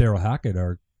 Daryl Hackett,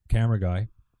 our camera guy,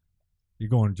 you're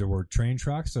going toward train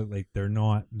tracks, so like they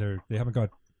haven't got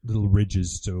little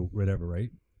ridges to whatever, right?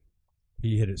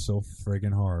 He hit it so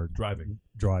friggin' hard Driving.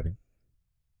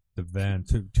 The van,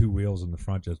 two wheels in the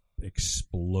front just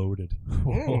exploded.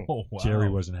 Oh, wow. Jerry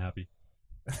wasn't happy.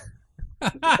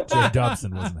 Jerry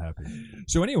Dobson wasn't happy.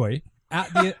 So anyway, at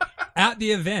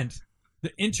the event,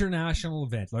 the international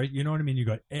event, like, you know what I mean? You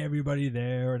got everybody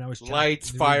there, and I was chatting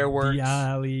Lights, to fireworks. the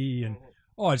alley, and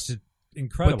it's just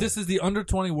incredible. But this is the under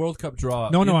 20 World Cup draw.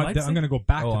 no, in I'm Leipzig? going to go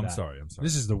back. Oh, to I'm that. sorry.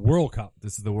 This is the World Cup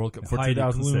This is the World Cup for Heidi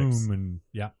 2006. Klum and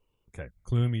Okay.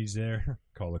 Klumy's there.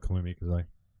 Call her Klumy because I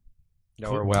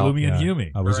Know her well. Klumi and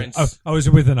Hume. I was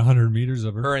within 100 meters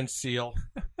of her. Her and Seal.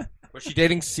 Was she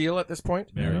dating Seal at this point?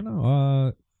 I don't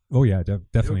know. Oh yeah,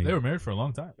 definitely. They were married for a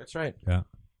long time. That's right. Yeah.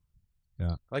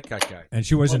 Like that guy. And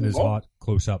she wasn't as Oh. hot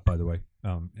close up, by the way.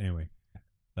 Anyway,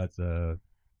 that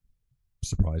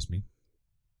surprised me,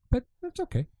 but that's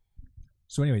okay.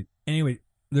 So anyway,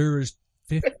 there's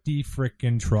 50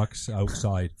 frickin' trucks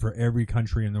outside for every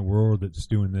country in the world that's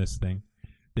doing this thing.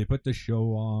 They put the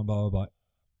show on, blah blah blah.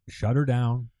 Shut her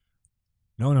down.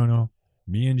 No.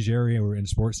 Me and Jerry were in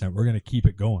Sportsnet. We're gonna keep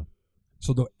it going.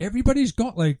 So everybody's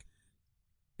got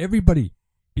everybody,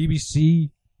 BBC.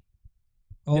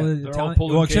 They're all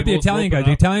pulling except the cables, Italian roping guys.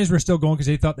 The up. Italians were still going because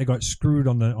they thought they got screwed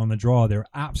on the draw. They were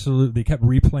they kept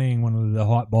replaying one of the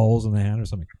hot balls in the hand or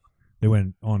something. They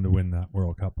went on to win that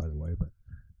World Cup, by the way, but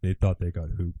they thought they got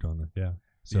hooped on it. Yeah,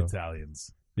 The so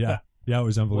Italians. yeah, it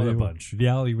was unbelievable. bunch.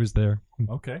 Vialli was there.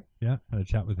 Okay. Yeah, had a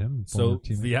chat with him. So former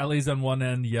teammate. Vialli's on one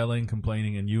end yelling,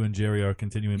 complaining, and you and Jerry are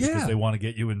continuing because Yeah. they want to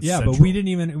get you in yeah, Central. but we didn't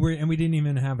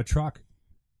even have a truck.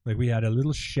 Like we had a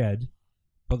little shed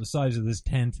about the size of this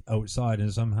tent outside,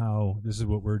 and somehow this is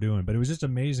what we're doing. But it was just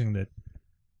amazing that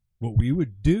what we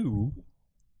would do,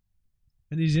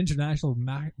 and these international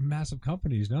massive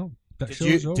companies. No, that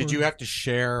show's over. Did you have to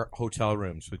share hotel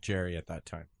rooms with Jerry at that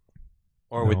time,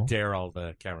 or No. with Daryl,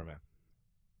 the cameraman?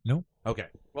 No. Okay.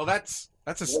 Well, that's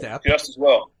a step. Just as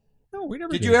well. No, we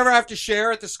never Did you ever have to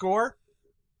share at the score?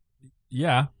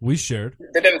 Yeah, we shared.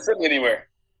 They didn't send me anywhere.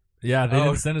 Yeah, they Oh.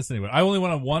 didn't send us anywhere. I only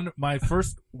went on my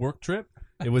first work trip.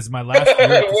 It was my last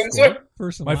year at the Windsor? Score.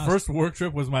 First and My last. first work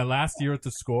trip was my last year at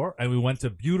the Score, and we went to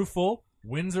beautiful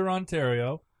Windsor,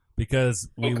 Ontario, because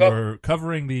we Gold Cup? were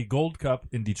covering the Gold Cup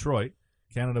in Detroit.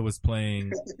 Canada was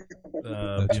playing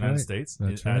the United right. States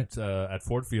That's at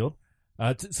Ford Field.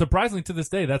 Surprisingly, to this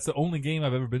day, that's the only game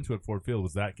I've ever been to at Ford Field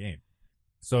was that game.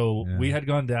 So Yeah. we had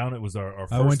gone down. It was our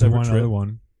first I went to ever one trip. other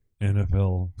one,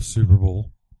 NFL Super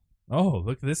Bowl, Oh,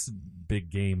 look at this big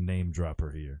game name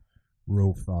dropper here.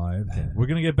 Row 5. We're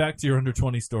going to get back to your under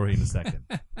 20 story in a second.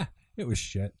 It was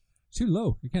shit. It's too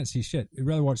low. You can't see shit. I'd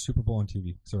rather watch Super Bowl on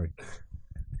TV. Sorry.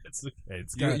 It's okay.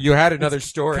 It's You had another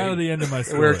story. kind of the end of my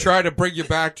story. We're trying to bring you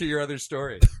back to your other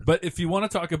story. But if you want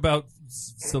to talk about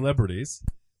celebrities,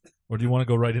 or do you want to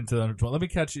go right into the under 20? Let me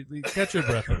catch your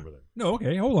breath over there. No,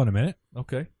 okay. Hold on a minute.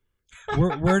 Okay.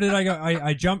 Where did I go?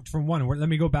 I jumped from one. Let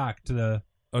me go back to the...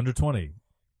 Under 20.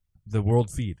 The world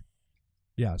feed.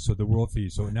 Yeah, so the world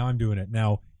feed. So now I'm doing it.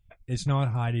 Now, it's not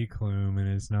Heidi Klum, and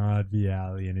it's not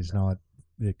Viali, and it's not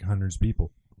like hundreds of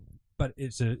people. But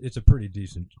it's a pretty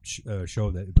decent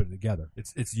show that they put together.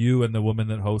 It's you and the woman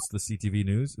that hosts the CTV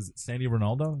News. Is it Sandy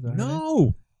Ronaldo? Is that her name?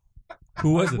 No!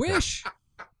 Who was I it? wish!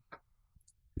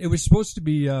 It was supposed to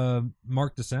be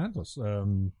Mark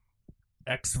DeSantis.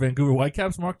 Ex Vancouver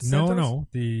Whitecaps, Mark DeSantos? No,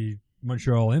 the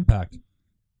Montreal Impact.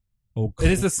 Oh,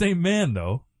 It is the same man,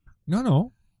 though.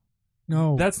 No.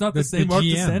 That's not the same Mark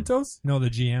GM. DeSantos? No, the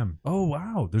GM. Oh,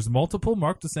 wow. There's multiple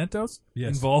Mark DeSantos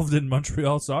Yes. involved in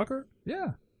Montreal soccer?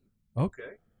 Yeah. Okay.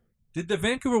 Did the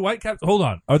Vancouver Whitecaps... Hold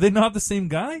on. Are they not the same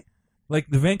guy? Like,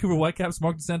 the Vancouver Whitecaps,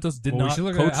 Mark DeSantos did Well, we not should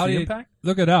look at coach how the do you- Impact?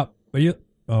 Look it up.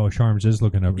 Sharms is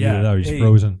looking up. Yeah. Yeah, he's Hey.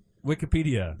 frozen.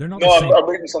 Wikipedia. They're not No, the I'm, same. I'm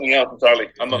reading something else entirely.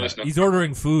 I'm not Yeah. listening. He's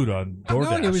ordering food on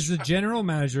DoorDash. No, he was the general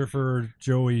manager for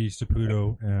Joey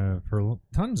Saputo for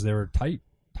tons. They were tight.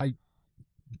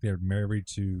 They're married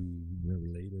to, they're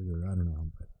related, or I don't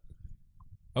know.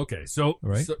 Okay, so,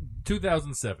 Right. so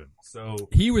 2007. So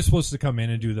He was supposed to come in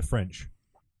and do the French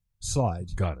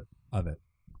slides got it. of it.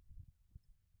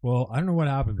 Well, I don't know what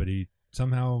happened, but he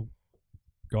somehow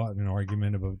got in an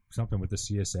argument about something with the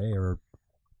CSA or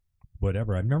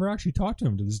whatever. I've never actually talked to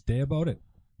him to this day about it.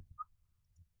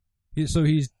 He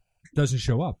doesn't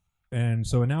show up, and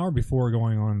so an hour before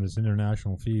going on this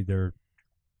international feed, they're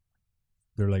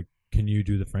like, "Can you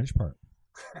do the French part?"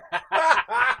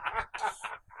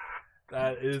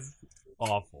 That is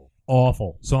awful.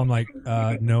 Awful. So I'm like,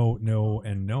 no,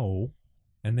 and no,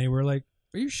 and they were like,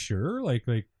 "Are you sure?" Like,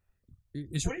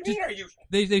 it's, What do you mean? Are you?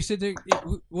 They said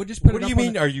we'll just put What it do up you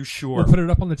on mean? Are you sure? We'll put it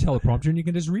up on the teleprompter and you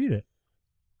can just read it.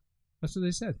 That's what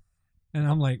they said. And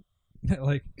I'm like,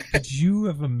 could you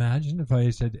have imagined if I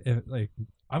said,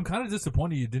 I'm kind of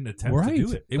disappointed you didn't attempt Right. to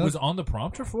do it. It That's- was on the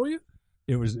prompter for you?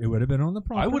 it would have been on the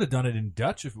prompter? I would have done it in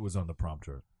Dutch if it was on the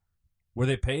prompter. Were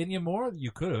they paying you more?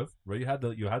 You could have, right? You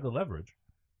had the leverage.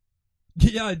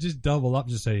 Yeah, I'd just double up,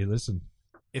 just say, listen.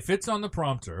 If it's on the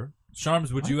prompter,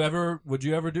 Sharms, would you ever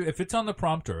do if it's on the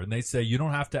prompter and they say you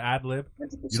don't have to ad lib,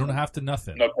 you don't have to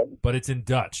nothing, No problem. but it's in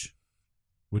Dutch,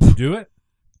 would you do it?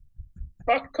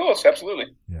 Of course,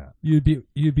 absolutely. Yeah. You'd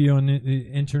be on the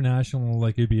international,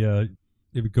 like it'd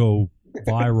go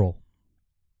viral.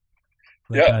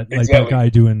 Yeah, that exactly. guy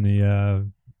doing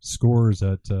the scores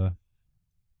at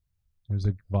there's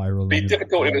a viral. Be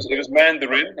difficult if it was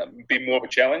Mandarin. That would be more of a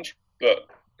challenge, but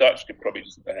Dutch could probably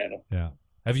just handle. Yeah.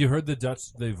 Have you heard the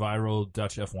viral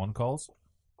Dutch F1 calls?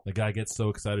 The guy gets so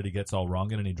excited he gets all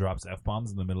wrong and he drops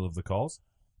F-bombs in the middle of the calls.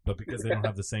 But because they don't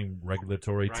have the same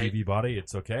regulatory Right. TV body,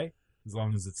 it's okay. As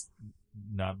long as it's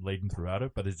not laden throughout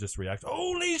it, but it just reacts,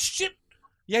 holy shit!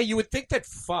 Yeah, you would think that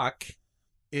fuck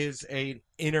is an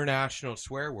international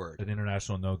swear word. An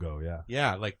international no-go, yeah.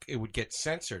 Yeah, like it would get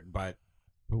censored, but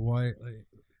But why?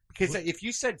 because if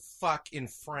you said fuck in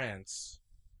France,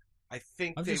 I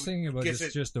think I'm they just thinking about because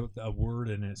it's just a word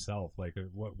in itself. Like,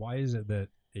 why is it that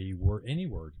any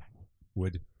word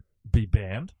would Be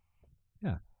banned?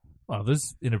 Yeah. Well,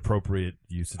 there's inappropriate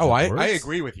usage Oh, of I words.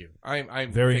 agree with you.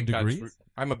 I'm Varying think that's- degrees?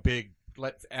 I'm a big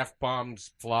let f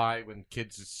bombs fly when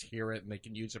kids just hear it and they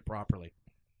can use it properly.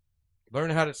 Learn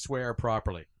how to swear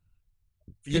properly.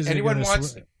 If 'Cause they're anyone gonna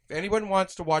wants swear. if anyone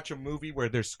wants to watch a movie where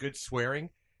there's good swearing,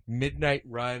 Midnight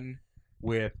Run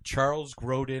with Charles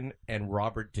Grodin and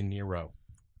Robert De Niro.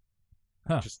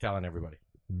 Huh. Just telling everybody.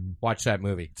 Watch that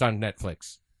movie. It's on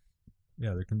Netflix.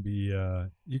 Yeah, there can be.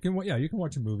 You can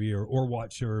watch a movie or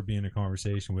watch or be in a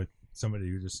conversation with somebody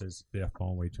who just says the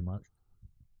F-bomb way too much.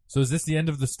 So is this the end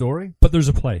of the story? But there's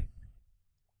a play.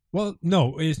 Well,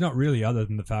 no, it's not really. Other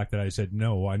than the fact that I said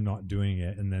no, I'm not doing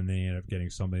it, and then they end up getting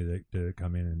somebody to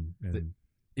come in and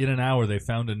In an hour, they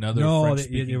found another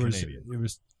French-speaking Canadian.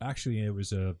 It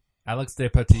was a Alex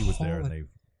Despatie was there, and they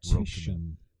wrote him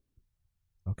in.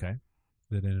 Okay.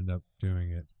 that ended up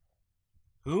doing it.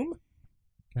 Whom?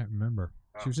 Can't remember.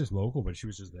 She was just local, but she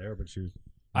was just there. But she was.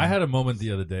 I had a moment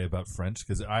the other day about French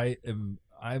because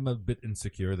I'm a bit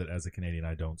insecure that as a Canadian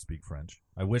I don't speak French.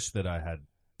 I wish that I had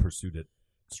pursued it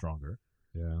stronger.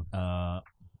 Yeah.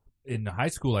 In high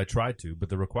school I tried to, but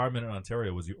the requirement in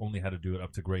Ontario was you only had to do it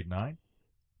up to grade 9,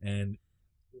 and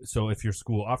so if your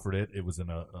school offered it, it was an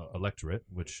electorate,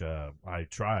 which I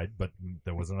tried, but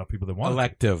there wasn't enough people that wanted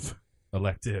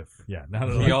Elective, yeah, not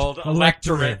an The old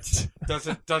electorate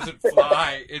doesn't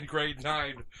fly in grade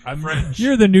 9. French.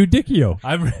 You're the new Dicchio.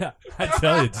 I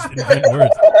tell you, just invent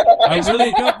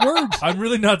words. I'm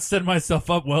really not setting myself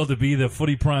up well to be the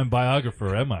Footy Prime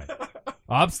biographer, am I?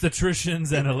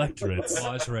 Obstetricians and electorates.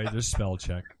 Oh, that's right. There's spell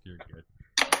check.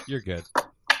 You're good.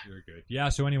 Yeah.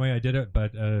 So anyway, I did it,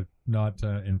 but not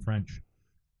in French.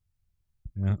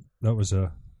 Yeah, that was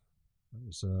a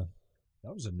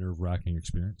nerve-wracking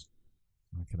experience.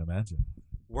 I can imagine.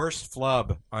 Worst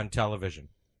flub on television.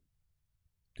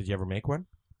 Did you ever make one?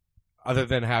 Other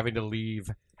than having to leave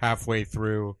halfway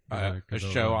through a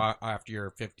show after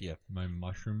your 50th. My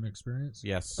mushroom experience?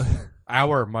 Yes.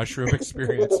 Our mushroom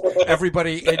experience.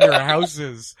 Everybody in your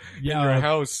houses. Yeah, in your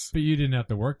house. But you didn't have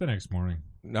to work the next morning.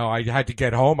 No, I had to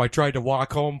get home. I tried to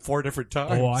walk home 4 different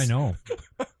times. Oh, I know.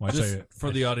 Well, Just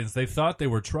for the audience, they thought they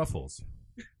were truffles.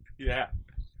 Yeah.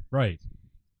 Right.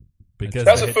 Because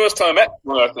that was the first time I met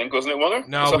one, I think, wasn't it, Warner?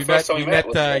 No, we met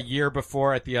the year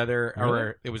before at the other,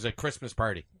 or it was a Christmas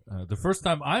party. The first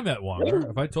time I met Wanger,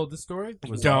 have I told this story?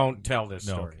 Don't tell this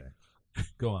No, story. okay.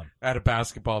 Go on. At a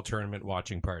basketball tournament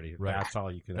watching party. Right. That's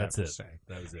all you can That's have it. to say.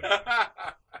 That was it.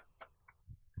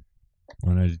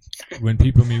 When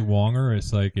people meet Wonger,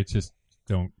 it's like it's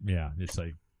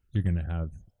like you're gonna have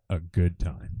a good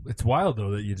time. It's wild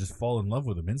though that you just fall in love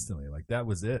with him instantly. Like that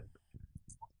was it.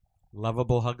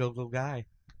 Lovable, huggable guy.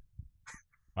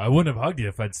 I wouldn't have hugged you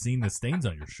if I'd seen the stains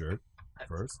on your shirt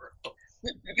first.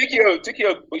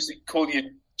 Dicchio basically called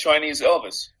you Chinese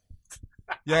Elvis.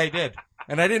 Yeah, he did.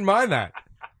 And I didn't mind that.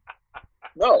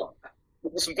 No.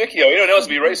 From Dicchio. You don't know to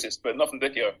be racist, but not from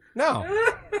Dicchio. No.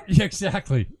 Yeah,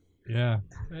 exactly. Yeah.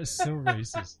 That's so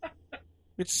racist.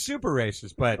 It's super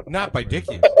racist, but not by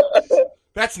Dicchio.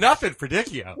 That's nothing for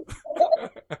Dicchio.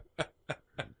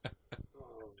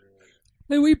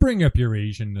 Hey, we bring up your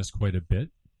Asianness quite a bit.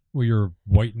 Well, your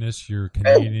whiteness, your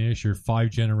Canadianness, your 5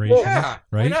 generations, Yeah,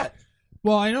 right? why not?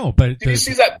 Well, I know, but Did you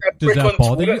see that does prick that on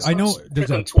bother Twitter? you? I know. Some Does prick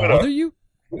on that Twitter. bother you?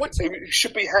 What? You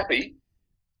should be happy.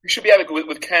 You should be happy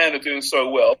with Canada doing so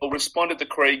well. Responded to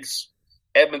Craig's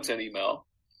Edmonton email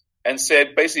and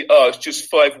said basically, it's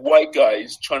just 5 white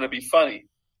guys trying to be funny.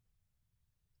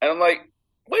 And I'm like,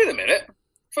 wait a minute.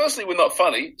 Firstly, we're not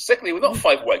funny. Secondly, we're not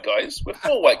 5 white guys. We're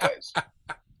 4 white guys.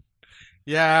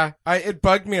 Yeah, it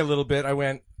bugged me a little bit. I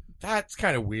went, that's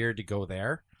kind of weird to go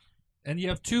there. And you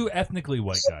have 2 ethnically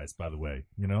white guys, by the way.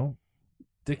 You know,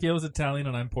 Dicchio's Italian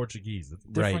and I'm Portuguese. It's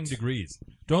differing Right. degrees.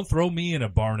 Don't throw me in a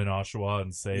barn in Oshawa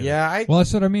and say Yeah, Well,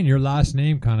 that's what I mean. Your last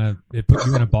name it put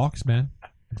you in a box, man.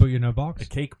 It put you in a a box.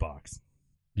 cake box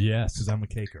Yes. because I'm a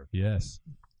caker. Yes.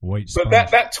 White But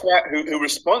sponge. that twat who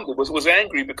responded was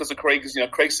angry because of Craig's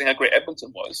saying how great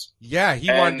Edmonton was. yeah, he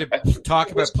And wanted I to think talk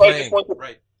it about was quite playing. disappointed.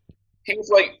 Right. He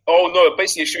was like, "Oh no,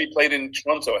 basically it should be played in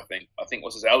Toronto." I think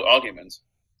was his argument.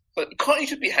 But can't you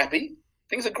just be happy?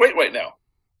 Things are great right now.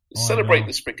 Oh, I Celebrate know.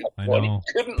 this freaking I body. know.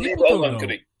 Couldn't leave People that don't alone, know.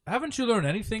 could he? Haven't you learned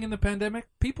anything in the pandemic?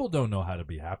 People don't know how to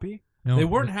be happy. No, They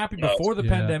weren't happy No, before the yeah.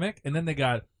 pandemic, and then they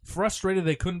got frustrated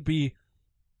they couldn't be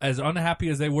as unhappy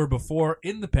as they were before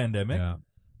in the pandemic. Yeah.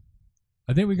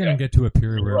 I think we're gonna get to a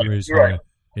period where You're right. everybody's You're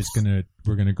gonna, right.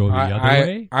 we're gonna go the other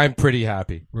way. I'm pretty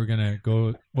happy. We're gonna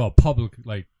go public,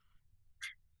 like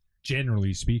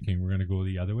generally speaking, we're gonna go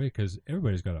the other way because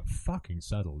everybody's got to fucking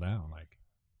settle down, like,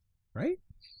 right?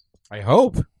 I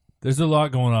hope. There's a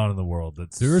lot going on in the world.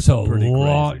 There's a pretty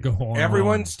lot crazy. going on.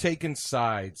 Everyone's taken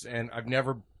sides, and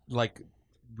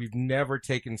we've never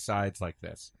taken sides like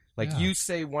this. Like Yeah. you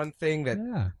say one thing that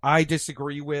Yeah. I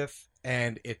disagree with,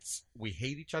 and we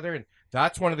hate each other, and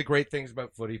that's one of the great things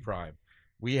about Footy Prime.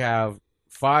 We have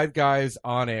 5 guys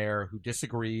on air who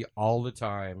disagree all the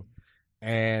time,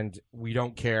 and we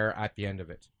don't care at the end of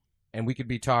it. And we could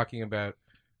be talking about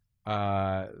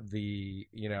the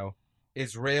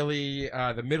Israeli,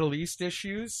 the Middle East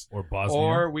issues, Or Bosnia.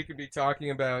 or we could be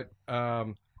talking about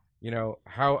how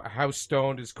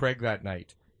stoned is Craig that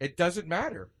night. It doesn't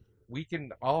matter. We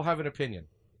can all have an opinion,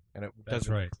 and it That's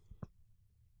doesn't. right.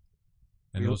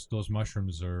 And those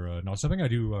mushrooms are not something I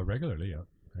do regularly. Yeah.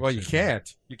 Well, you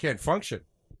can't. You can't function.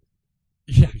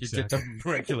 Yeah, You did them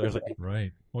regularly.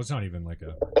 Right. Well, it's not even like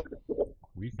a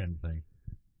weekend thing.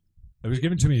 It was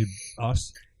given to me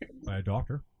by a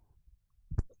doctor.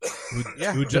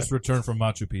 Who just returned from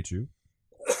Machu Picchu.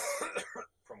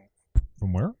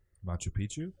 From where? Machu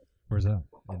Picchu Where's that?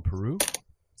 in Peru.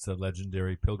 It's a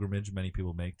legendary pilgrimage many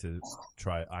people make to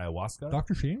try ayahuasca,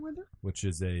 Dr. Shane went there? which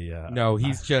is a No,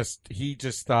 he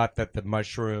just thought that the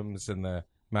mushrooms and the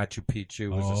Machu Picchu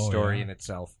was a story in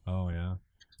itself. Oh, yeah.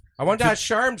 I wanted to ask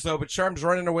Sharms though, but Sharms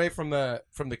running away from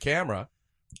the camera.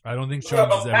 I don't think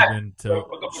Sharms has ever been to. I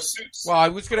got my suits. Well, I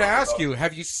was going to ask you: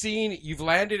 have you seen? You've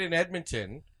landed in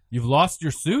Edmonton. You've lost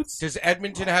your suits? Does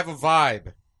Edmonton have a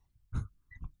vibe?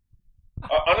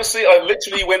 Honestly, I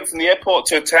literally went from the airport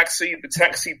to a taxi, the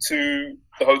taxi to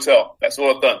the hotel. That's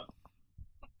all I've done.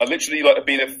 I literally I've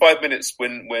been there 5 minutes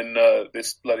when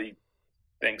this bloody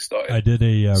thing started. I did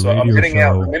a so radio I'm heading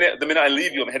show. out. The minute I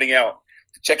leave you, I'm heading out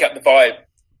to check out the vibe.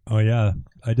 Oh, yeah.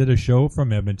 I did a show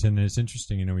from Edmonton, and it's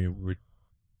interesting.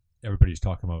 Everybody's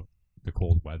talking about the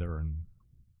cold weather, and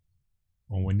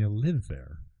when you live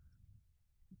there,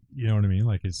 you know what I mean?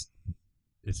 Like, it's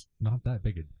not that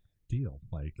big a deal.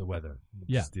 Like The weather.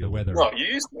 yeah, Just the deal with weather. Well, you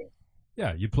used to.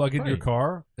 Yeah, you plug in your Right.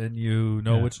 car and you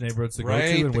know Yeah. which neighborhoods to go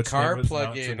Right, to and the which car neighborhoods plug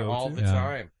not to in go all to. the Yeah.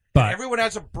 time. But Everyone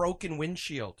has a broken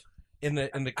windshield in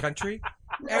the country.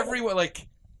 Everyone around,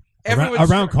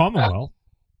 everyone's around Commonwealth,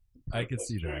 I could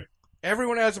see that.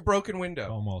 everyone has a broken window.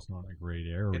 almost not a great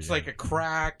area. It's like a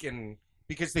crack, and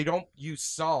because they don't use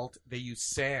salt, they use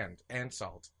sand and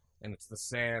salt, and it's the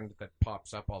sand that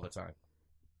pops up all the time.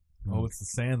 Oh, it's the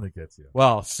sand that gets you.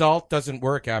 Well, salt doesn't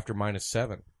work after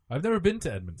 -7. I've never been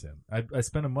to Edmonton. I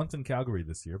spent a month in Calgary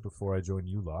this year before I joined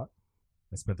you lot.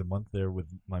 I spent a month there with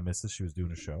my missus. She was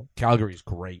doing a show. Calgary's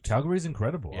great. Calgary's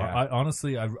incredible. Yeah. I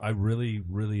honestly, I really,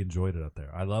 really enjoyed it out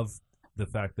there. I love the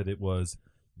fact that it was,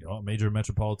 a major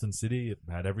metropolitan city. It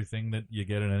had everything that you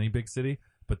get in any big city,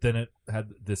 but then it had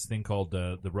this thing called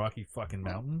the Rocky fucking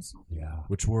Mountains, yeah,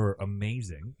 which were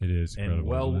amazing. it is. And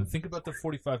Incredible, isn't it? think about the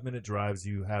 45-minute drives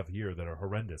you have here that are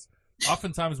horrendous.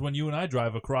 Oftentimes, when you and I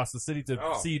drive across the city to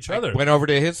see each other, I went over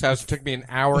to his house. It took me an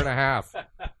hour and a half.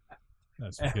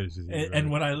 That's because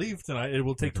and when I leave tonight, it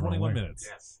will take the wrong 21 way.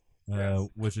 minutes, Yes.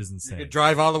 which is You insane. could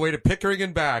drive all the way to Pickering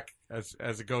and back as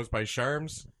it goes by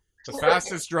Sharms. The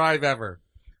fastest drive ever.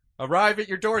 Arrive at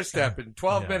your doorstep in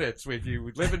 12 Yeah. minutes if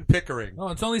you live in Pickering. Oh,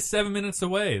 it's only 7 minutes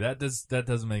away. That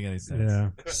doesn't make any sense.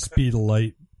 yeah, speed of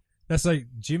light. That's like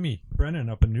Jimmy Brennan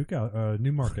up in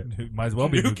Newmarket. Might as well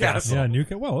be Newcastle. Newcastle. Yeah,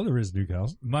 Newcastle. Well, there is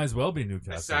Newcastle. Might as well be The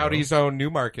Newcastle. Saudis own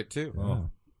Newmarket, too. Oh.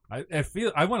 I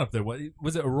feel I went up there. What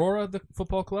was it? Aurora, the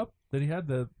football club that he had.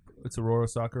 It's Aurora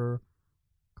Soccer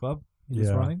Club. He was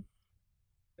Yeah. running.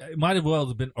 It might as well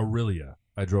have been Aurelia.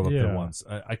 I drove up there Yeah. once.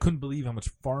 I couldn't believe how much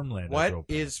farmland I What drove.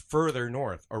 is further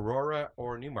north, Aurora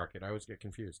or Newmarket? I always get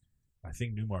confused. I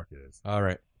think Newmarket is. All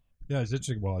right. Yeah, it's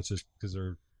interesting. Well, it's just because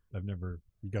you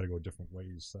got to go different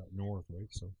ways north, right?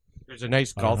 So There's a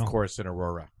nice I don't golf know. course in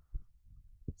Aurora.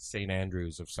 St.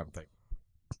 Andrews of something.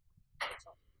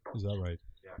 is that right?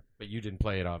 Yeah. But you didn't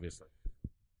play it, obviously.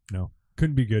 No,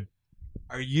 couldn't be good.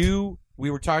 We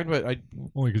were talking about,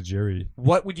 Only because Jerry.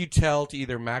 what would you tell to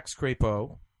either Max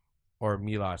Crepeau or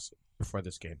Milas before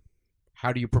this game?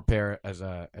 How do you prepare as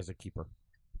a keeper?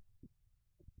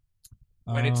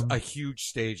 When it's a huge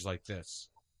stage like this.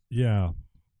 Yeah.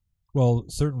 Well,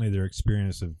 certainly their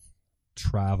experience of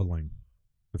traveling.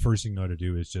 The first thing you got to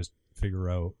do is just figure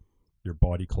out your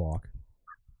body clock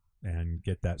and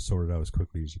get that sorted out as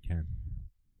quickly as you can.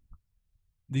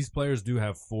 These players do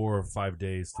have 4 or 5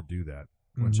 days to do that,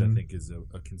 which I Mhm. think is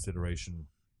a consideration.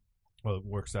 Well, it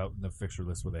works out in the fixture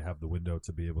list where they have the window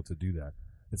to be able to do that.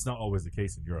 It's not always the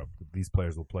case in Europe. These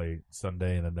players will play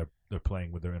Sunday, and then they're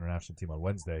playing with their international team on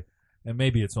Wednesday, and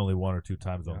maybe it's only 1 or 2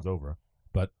 time zones over.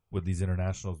 But with these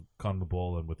internationals,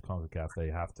 CONMEBOL and with CONCACAF,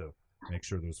 they have to make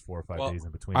sure there's 4 or 5 days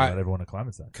in between to let everyone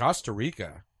acclimatize. Costa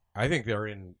Rica, I think they're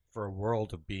in for a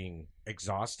world of being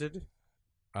exhausted,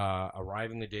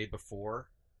 arriving the day before,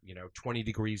 20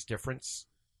 degrees difference.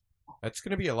 That's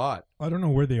going to be a lot. I don't know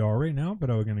where they are right now, but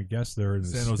I was going to guess they're in the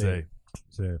San Jose. state.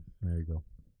 So, there you go.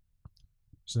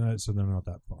 So they're not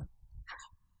that far.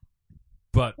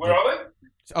 But Where are they?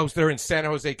 Oh, so they're in San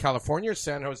Jose, California, or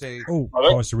San Jose? Oh, Are they?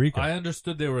 Costa Rica. I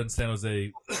understood they were in San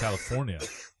Jose, California.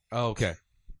 Oh, okay.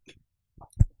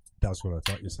 That's what I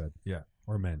thought you said. Yeah.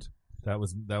 Or meant. That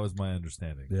was my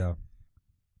understanding. Yeah.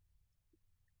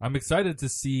 I'm excited to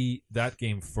see that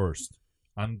game first.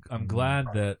 I'm glad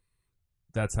that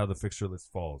that's how the fixture list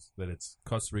falls. That it's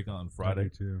Costa Rica on Friday,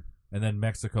 too. and then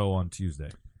Mexico on Tuesday.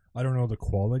 I don't know the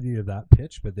quality of that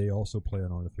pitch, but they also play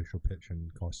an artificial pitch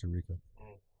in Costa Rica.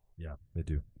 Yeah, they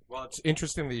do. Well, it's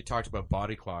interesting that you talked about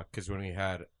body clock, because when we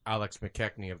had Alex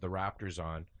McKechnie of the Raptors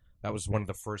on, that was one of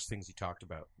the first things he talked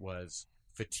about was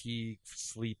fatigue,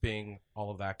 sleeping, all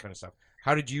of that kind of stuff.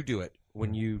 How did you do it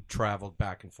when you traveled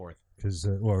back and forth? Because,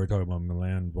 we're talking about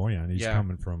Milan Boyan. He's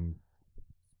coming from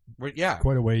Yeah.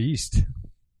 quite a way east.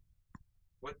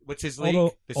 What's his league?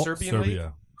 Although- The Serbian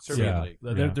league? Serbian Yeah.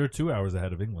 league. They're 2 hours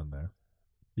ahead of England there.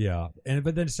 Yeah,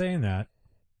 but then saying that,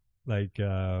 like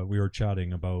we were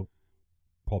chatting about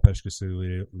Paul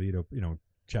Pescasilido,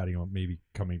 chatting about maybe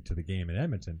coming to the game in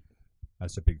Edmonton.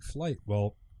 That's a big flight.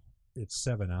 Well, it's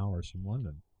 7 hours from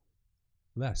London,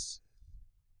 less,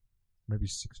 maybe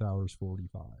 6 hours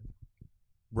 45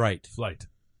 Right. Flight.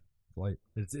 flight.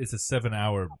 It's a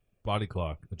 7-hour body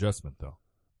clock adjustment though.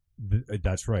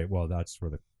 That's right. Well, that's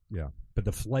where but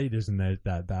the flight isn't that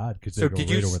bad because they So go did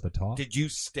right you over the top. Did you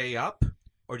stay up,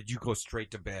 or did you go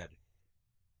straight to bed?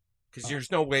 Because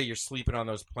there's no way you're sleeping on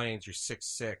those planes. You're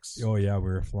 6'6". Oh yeah, we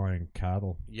were flying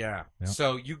cattle. Yeah. Yeah.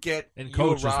 So you And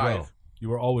coach arrive. as well. You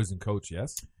were always in coach,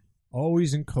 yes?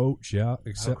 Always in coach, yeah. How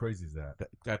Except crazy is that?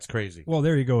 That's crazy. well,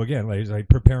 there you go again. Like, it's like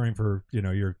preparing for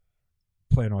you're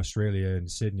playing Australia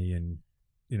and Sydney, and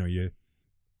you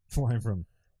flying from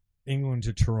England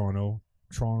to Toronto,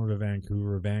 Toronto to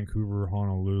Vancouver, Vancouver,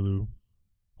 Honolulu,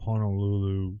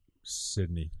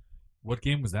 Sydney. What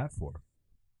game was that for?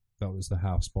 That was the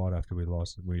half spot after we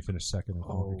lost. We finished second in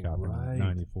CONCACAF right. in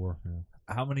 '94. Yeah.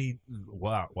 How many?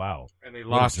 Wow. And they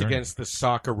What a lost journey. against the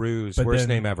Socceroos. But Worst then-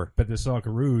 name ever. But the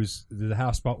Socceroos, the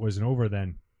half spot wasn't over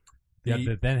then. You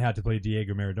The- then had to play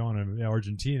Diego Maradona in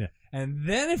Argentina, and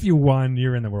then if you won,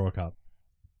 you're in the World Cup,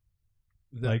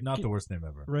 Not the worst name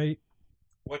ever. right?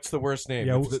 What's the worst name?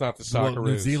 Yeah, If it's not the Well, Socceroos.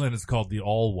 New Zealand is called the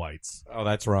All Whites. Oh,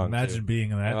 that's wrong. Imagine too.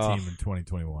 being on that Oh. team in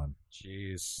 2021.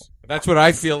 Jeez. That's what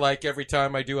I feel like every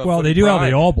time I do a Well, Footy they do have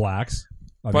Prime. the All Blacks.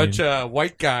 I Bunch mean, of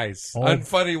white guys. All-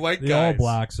 Unfunny white the guys. All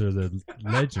Blacks are the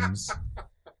legends.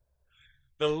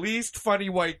 The least funny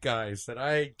white guys that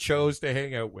I chose to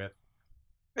hang out with.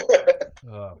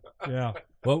 Yeah,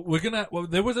 Well,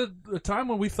 there was a time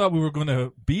when we thought we were gonna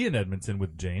be in Edmonton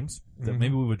with James. That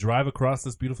maybe we would drive across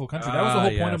this beautiful country. That was the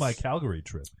whole point of my yes. Calgary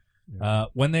trip.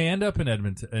 When they end up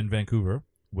in Vancouver,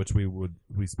 which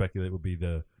we speculate would be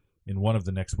in one of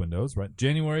the next windows, right?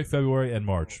 January, February, and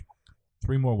March.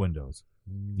 3 more windows.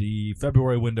 The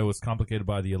February window is complicated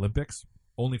by the Olympics,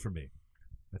 only for me.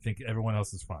 I think everyone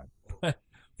else is fine.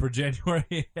 For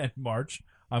January and March,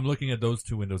 I'm looking at those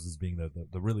 2 windows as being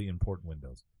the really important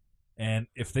windows. And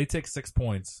if they take 6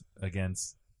 points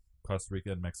against Costa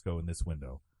Rica and Mexico in this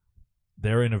window,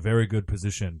 they're in a very good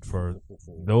position for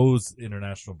those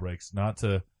international breaks not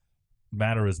to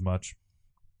matter as much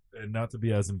and not to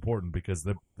be as important, because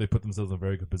they put themselves in a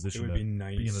very good it position would to be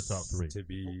nice be in the top 3. to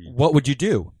be. What would you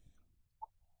do?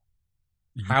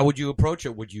 How would you approach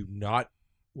it? Would you not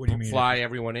What do you mean? fly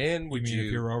everyone in? Would you mean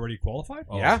if you're already qualified?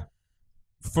 Yeah.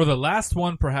 For the last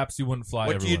one, perhaps you wouldn't fly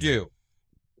What do you everyone. do?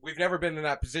 We've never been in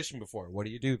that position before. What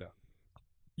do you do, though?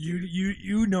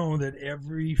 You know that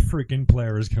every freaking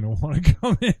player is going to want to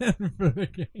come in for the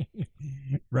game,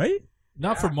 right?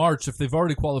 Not for March if they've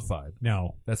already qualified.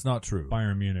 No, That's not true.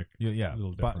 Bayern Munich. Yeah, A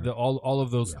little but different. all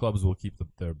of those Yeah. clubs will keep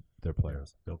their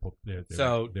players.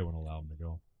 So- they won't allow them to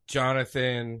go.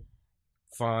 Jonathan,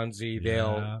 Fonzie,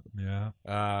 they'll.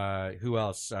 Yeah. Who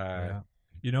else? Yeah.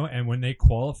 And when they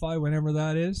qualify, whenever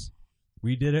that is,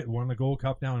 we did it. Won the Gold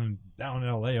Cup down in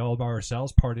L.A. all by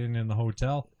ourselves, partying in the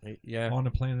hotel, Yeah. on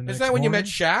the plane the next Is that when you met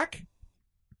morning. Shaq?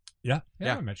 Yeah,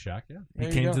 Yeah. I met Shaq. Yeah, He There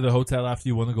you came go. to the hotel after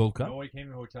you won the Gold Cup no, he came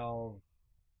to the hotel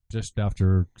just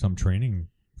after some training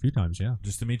a few times. Yeah,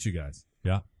 just to meet you guys.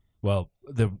 yeah. Well,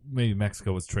 maybe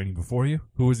Mexico was training before you.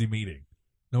 Who was he meeting?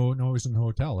 No, it was in the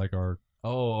hotel, like the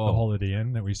Holiday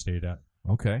Inn that we stayed at.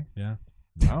 Okay. Yeah,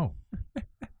 Wow.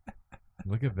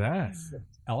 Look at that.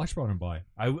 Alex brought him by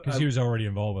I because he was already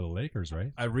involved with the Lakers,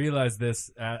 right? I realized this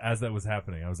as that was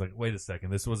happening. I was like, wait a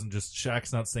second. This wasn't just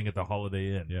Shaq's not staying at the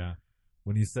Holiday Inn. Yeah,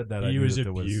 When you said that, I he knew was that a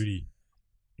there was beauty.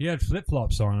 He had flip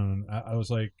flops on, and I was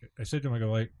like, I said to him, I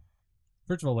go like,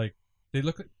 first of all, like they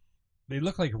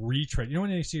look like retread.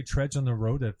 When you see treads on the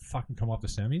road that fucking come off the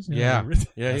semis? Yeah. Like,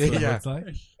 Yeah, That's what it yeah. looks like?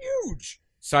 huge.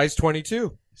 Size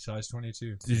 22. Size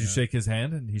 22. Did you shake his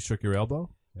hand and he shook your elbow?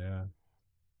 Yeah.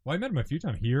 Well, I met him a few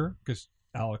times here because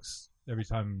Alex. Every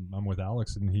time I'm with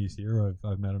Alex and he's here,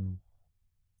 I've met him,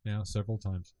 several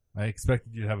times. I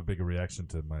expected you to have a bigger reaction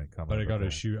to my comment. But I got about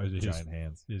to shoot giant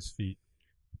hands. his feet.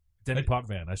 Denny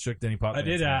Potvin. I shook Denny Potvin. I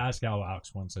did ask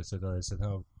Alex once. I said,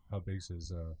 how big's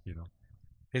his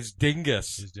His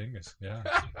dingus. his dingus? Yeah.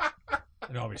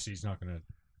 And obviously he's not going to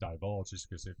divulge just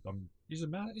because he's a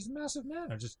massive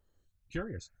man. I'm just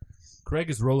curious.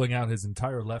 Craig is rolling out his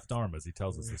entire left arm as he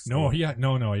tells us this. No, story.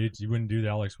 no. He wouldn't do that.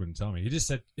 Alex wouldn't tell me. He just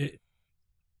said it.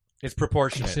 It's He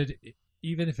proportionate. said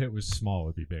even if it was small,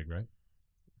 it'd be big, right?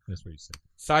 That's what he said.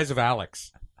 Size of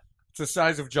Alex. It's the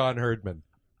size of John Herdman.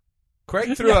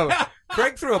 Craig threw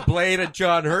a blade at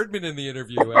John Herdman in the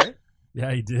interview, eh?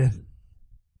 Yeah, he did.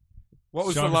 What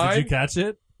was Sharms, the line? Did you catch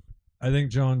it? I think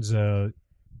John said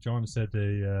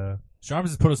they. Sharms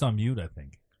has put us on mute, I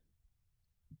think.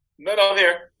 No, I'm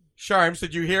here. Sharms,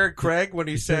 did you hear Craig when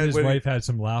he said his when wife had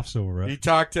some laughs over he it.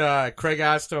 talked? Craig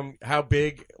asked him how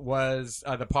big was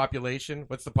the population.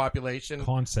 What's the population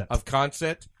Concept. of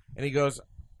Consett? And he goes,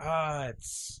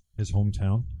 it's His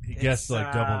hometown. He guessed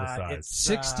like double the size. It's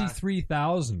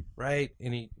 63,000. right.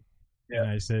 And he And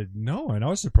I said, no. And I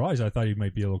was surprised. I thought he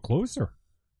might be a little closer.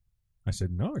 I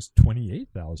said, no, it's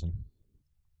 28,000. And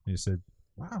he said,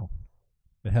 wow,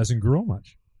 it hasn't grown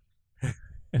much.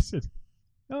 I said,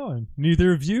 no, and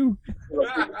neither of you.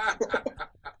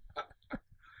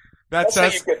 that's how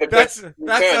us. you get the That's guests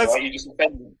that's return, us. right? You just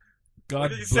offend them. God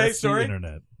did you bless say, sorry? the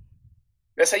internet.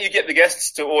 That's how you get the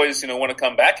guests to always, want to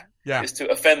come back. Yeah. Is to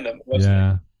offend them.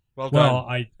 Yeah. Well done. Well,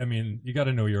 I mean, you got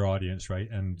to know your audience, right?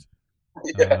 And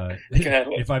Yeah. You can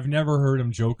handle it. if I've never heard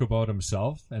him joke about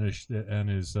himself and his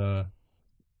what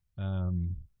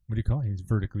do you call it? He's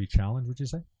vertically challenged. Would you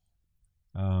say?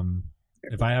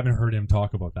 If I haven't heard him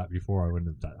talk about that before, I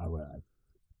wouldn't have.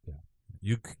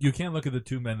 You can't look at the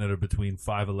two men that are between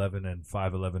 5'11 and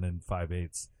 5'11 and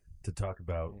 5'8" to talk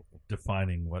about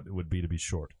defining what it would be to be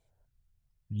short.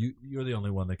 You're the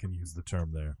only one that can use the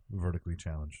term there, vertically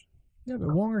challenged. Yeah, but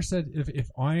Wonger said if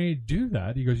I do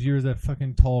that, he goes, "You're the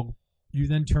fucking tall." You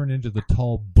then turn into the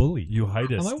tall bully. You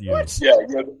heightist. I'm like, you. what? Yeah,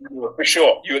 you're for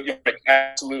sure. You're a prick.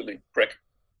 Absolutely, prick.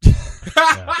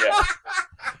 Yeah. Yeah.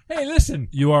 Hey, listen.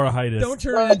 You are a heightist. Don't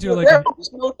turn it into like a,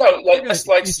 There's no doubt. Like, Look, it's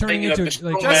like he's turning saying, into, the like,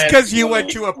 strong Just man, because you went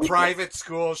to a private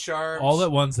school, Sharms. All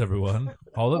at once, everyone.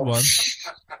 All at once.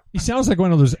 he sounds like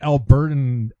one of those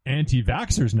Albertan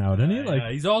anti-vaxxers now, doesn't he?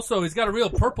 Like, He's got a real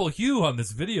purple hue on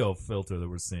this video filter that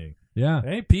we're seeing. yeah.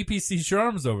 Hey, PPC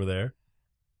Sharms over there.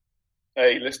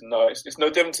 Hey, listen, no, it's no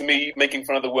different to me making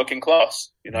fun of the working class.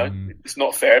 Mm. It's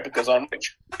not fair because I'm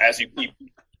rich, as you keep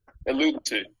alluding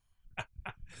to.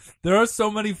 There are so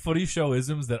many footy show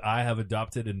isms that I have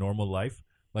adopted in normal life,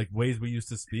 like ways we used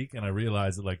to speak, and I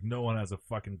realized that like no one has a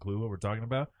fucking clue what we're talking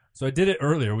about. So I did it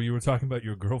earlier when you were talking about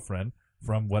your girlfriend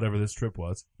from whatever this trip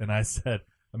was, and I said,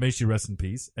 "May she rest in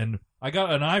peace." And I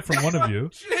got an eye from one of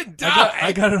you. She didn't die.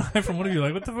 I got an eye from one of you.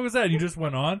 Like, what the fuck was that? And you just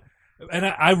went on. And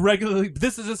I regularly,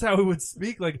 this is just how we would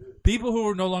speak. Like, people who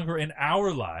were no longer in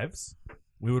our lives,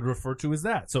 we would refer to as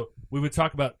that. So we would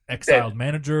talk about exiled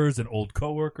managers and old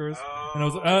coworkers. And I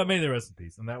was like, may they rest in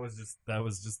peace. And that was just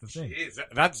the thing. Jeez,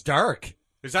 that's dark.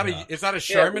 Is that Yeah. a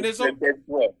Sharmanism?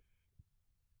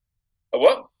 A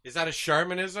what? Is that a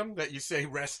Sharmanism that you say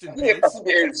rest in Yeah, peace? I think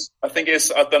it is. I think it's.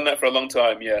 I've done that for a long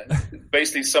time. Yeah,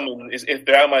 basically, someone is if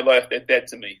they're out of my life, they're dead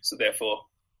to me. So therefore,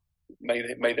 may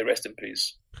they rest in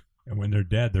peace. And when they're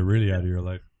dead, they're really out of your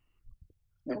life.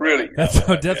 Really, That's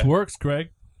how death works, Craig.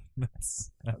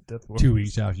 That's how death works. 2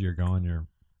 weeks after you're gone, you're.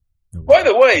 By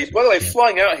the way, Yeah.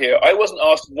 flying out here, I wasn't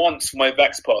asked once for my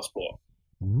Vax passport.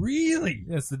 Really?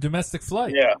 Yeah, it's the domestic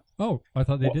flight. Yeah, Oh, I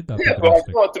thought they did that. yeah. for Well,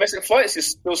 domestic. domestic flights you're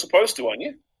still supposed to, aren't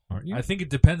you? Aren't you? I think it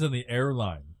depends on the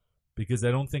airline because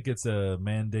I don't think it's a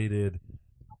mandated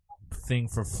thing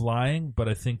for flying, but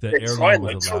I think the They're airline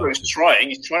trying. was Like, allowed he's to. trying.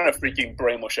 He's trying to freaking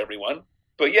brainwash everyone.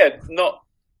 But yeah, not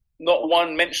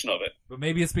one mention of it. But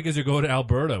maybe it's because you're going to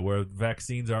Alberta where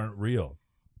vaccines aren't real.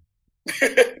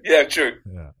 Yeah, true.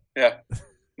 Yeah. Yeah,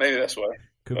 maybe that's why.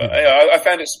 Could be But, that. yeah, I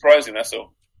found it surprising. That's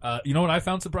all. You know what I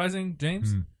found surprising,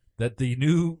 James? That the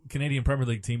new Canadian Premier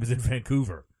League team is in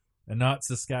Vancouver and not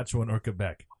Saskatchewan or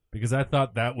Quebec. Because I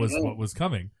thought that was what was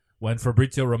coming when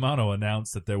Fabrizio Romano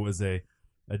announced that there was a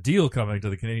deal coming to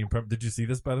the Canadian Premier. Did you see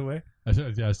this, by the way? I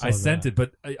saw I sent that. it,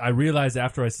 but I realized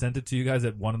after I sent it to you guys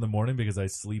at 1 a.m. because I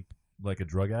sleep like a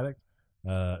drug addict.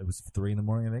 It was 3 a.m,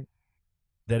 I think.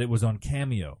 That it was on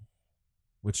Cameo,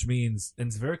 which means, and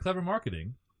it's very clever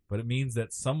marketing, but it means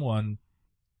that someone,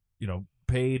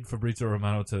 paid Fabrizio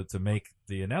Romano to make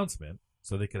the announcement,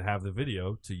 so they could have the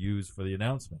video to use for the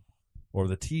announcement or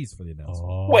the tease for the announcement.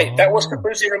 Oh. Wait, that was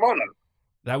Fabrizio Romano.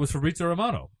 That was Fabrizio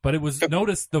Romano, but it was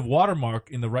notice the watermark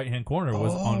in the right-hand corner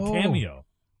was on Cameo.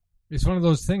 It's one of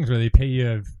those things where they pay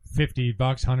you $50,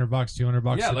 $100,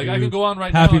 $200. Yeah, to like do I could go on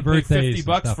right happy now and pay birthdays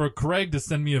 $50 and stuff. for Craig to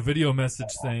send me a video message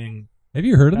saying Have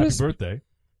you heard of happy this? birthday.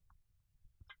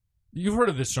 You've heard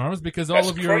of this, Sharms, because That's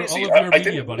all of your crazy. media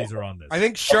didn't- buddies are on this. I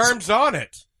think Sharms on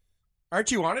it.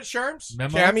 Aren't you on it, Sharms?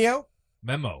 Memo? Cameo?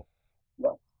 Memo.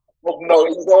 Well, no,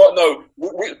 you know what?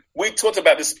 No, we talked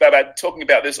about this about talking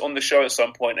about this on the show at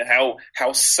some point, and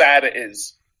how sad it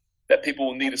is that people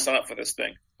will need to sign up for this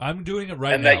thing, I'm doing it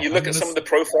right and now. that you look at some of the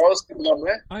profiles people on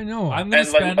there, I know. I'm going to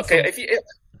and like, spend. okay, from- if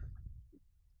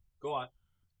Go on.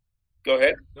 go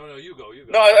ahead. No, you go. You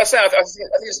go. No, I think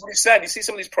it's really sad. You see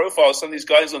some of these profiles, some of these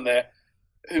guys on there,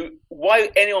 who why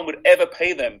anyone would ever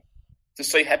pay them to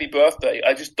say happy birthday?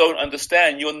 I just don't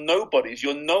understand. You're nobodies.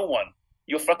 You're no one.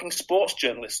 You're fucking sports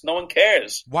journalists. No one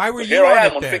cares. Why were But you here on I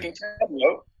am it on then? freaking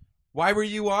Cameo. Why were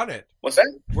you on it? What's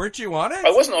that? Weren't you on it?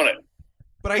 I wasn't on it.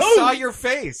 But I No. saw your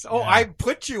face. Oh, Yeah. I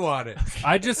put you on it.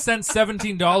 I just sent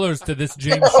 $17 to this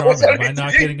James Sharman. Am I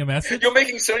not getting a message? You're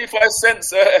making 75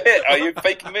 cents a hit. Are you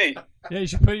faking me? Yeah, you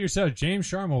should put it yourself. James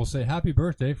Sharma will say happy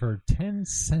birthday for 10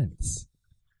 cents.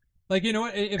 Like, you know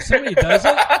what? If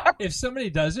somebody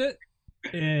does it,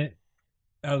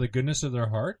 out of the goodness of their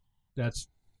heart, that's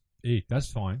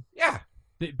fine. Yeah.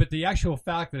 But the actual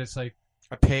fact that it's like,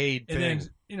 A paid and thing. then,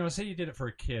 you know, say you did it for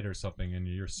a kid or something, and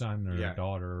your son or Yeah.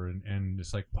 daughter, and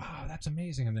it's like, wow, that's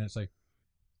amazing. And then it's like,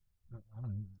 I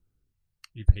don't know,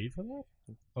 you paid for that?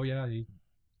 Oh yeah,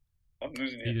 I'm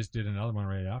losing he you. just did another one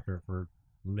right after for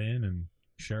Lynn and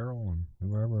Cheryl and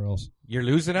whoever else. You're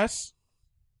losing us?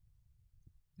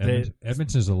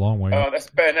 Edmonton's a long way. That's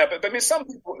fair enough. But I mean, some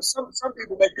people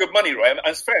make good money, right? And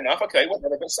it's fair enough. Okay,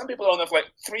 whatever. But some people are on there for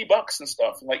like $3 and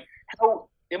stuff. Like, how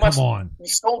it must Come on. be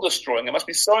soul destroying. It must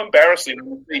be so embarrassing.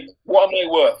 What am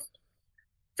I worth?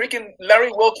 Freaking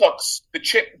Larry Wilcox,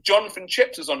 Jonathan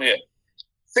Chips is on here.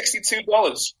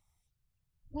 $62.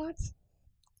 What?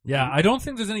 Yeah, I don't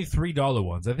think there's any $3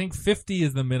 ones. I think 50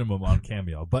 is the minimum on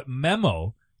Cameo, but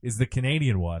Memo is the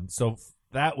Canadian one, so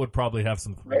that would probably have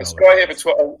some $3. This guy here for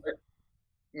 12.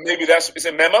 Maybe is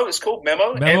it Memo? It's called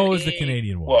Memo. Memo is the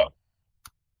Canadian one. What?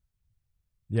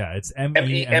 Yeah, it's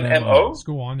MEMMO? MEMMO. Let's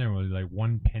go on there with like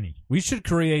 1 penny. We should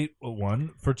create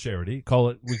one for charity.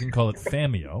 We can call it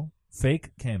Famio,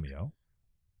 fake Cameo.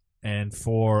 And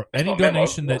for It's any not Memo,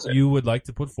 donation that was it? you would like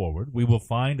to put forward, we will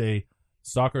find a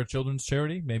soccer children's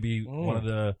charity, maybe one of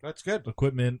the That's good.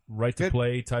 equipment right to Good.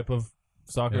 play type of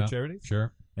soccer Yeah, charities.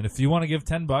 Sure. And if you want to give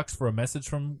 $10 for a message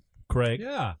from Craig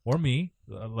Yeah. or me,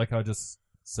 like I just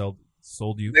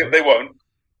sold you, They won't.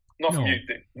 Not No. for you.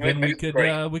 then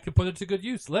we could put it to good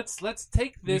use. Let's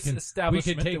take this we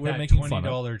establishment could take that we're that making fun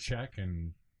of. $20 check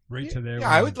and right to there. Yeah,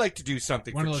 I would like to do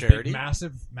something one for of those charity. big,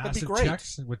 massive great.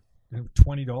 checks with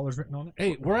 $20 written on it.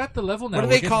 Hey, we're at the level now. What do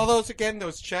we're they call those again?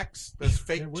 Those checks? Those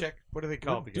fake Yeah, we're- check? What are they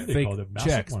called what do again? they fake call them?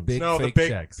 Massive checks, ones. big No, the fake big.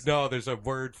 checks, No, there's a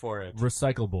word for it.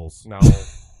 recyclables. No.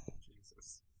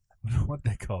 What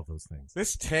they call those things?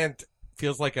 This tent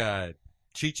feels like a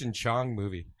Cheech and Chong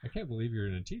movie. I can't believe you're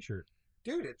in a t-shirt.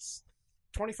 Dude, it's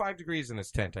 25 degrees in this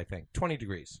tent, I think. 20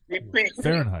 degrees.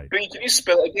 Fahrenheit. Can you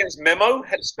spell it again? It's Memo?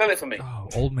 Spell it for me. Oh,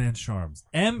 old man Sharms.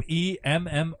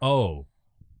 MEMMO.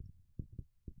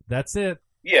 That's it.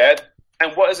 Yeah.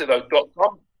 And what is it, though?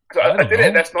 .com? 'Cause I I don't did know.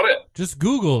 it. It's not it. Just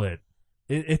Google it.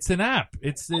 It's an app.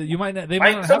 It's you might not, they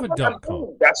might not have a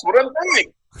 .com. That's what I'm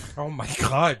doing. Oh my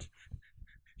god.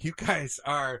 You guys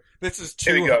are. This is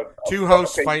Here we two go. two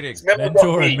hosts Okay, fighting. it's Memo.me.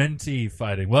 Mentor and mentee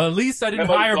fighting. Well, at least I didn't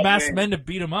Memo hire got masked me. men to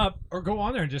beat him up. Or go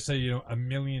on there and just say, $1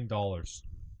 million.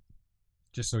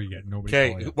 Just so you get nobody. Okay,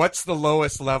 calling you. what's the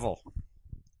lowest level?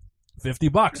 $50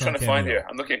 I'm on trying to Cameo. find here.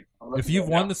 I'm looking If you've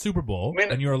won now. the Super Bowl I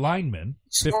mean, and you're a lineman,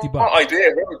 $50. Smart idea.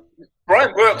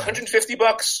 Brian Burke,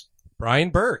 $150.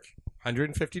 Brian Burke,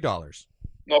 $150.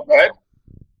 Not bad.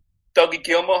 Dougie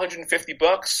Gilmore,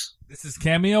 $150. This is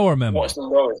Cameo or Memo? What's the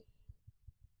lowest?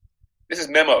 This is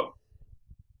Memo.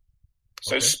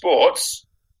 So sports.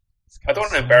 I don't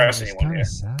want to embarrass anyone here.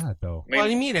 It's kind of sad, though. I What do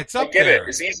mean, you mean? It's I up get there. it.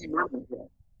 It's easy money.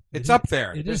 It's up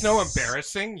there. It There's is- no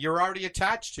embarrassing. You're already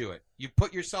attached to it. You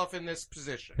put yourself in this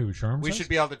position. Who, Sharms? We should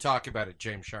be able to talk about it,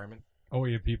 James Sharman. Oh,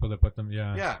 you have people that put them,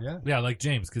 yeah. Yeah. Yeah. Yeah, like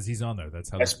James, because he's on there. That's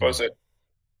how I this suppose goes. it.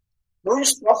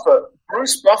 Bruce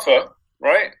Buffer,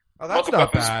 right? Oh, that's Michael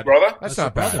not Buffer's bad. brother. That's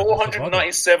not bad.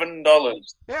 $497.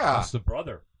 Yeah. That's the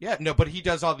brother. Yeah, no, but he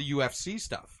does all the UFC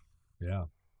stuff, Yeah.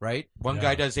 right? One Yeah.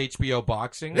 guy does HBO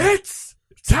boxing. It's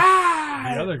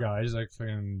time! The other guy's like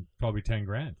fucking probably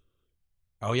 $10,000.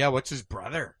 Oh, yeah, what's his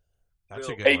brother? That's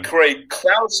a good Hey, one. Craig,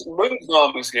 Klaus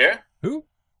Lundgren is here. Who?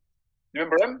 You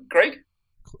remember him, Craig?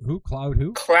 Who? Cloud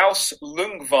who? Klaus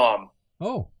Lundgren.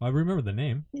 Oh, I remember the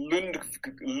name.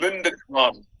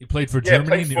 Lundgren. He played for Yeah, Germany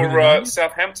played in the for early 90s?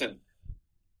 Southampton.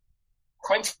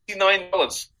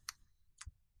 $29.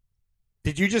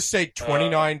 Did you just say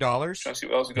 $29? Trying to see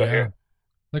what else we got here.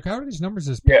 Like, how are these numbers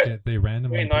just Yeah. picked? They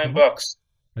randomly pick them up? $29.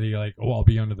 Are you like, oh, I'll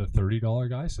be under the $30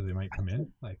 guy, so they might come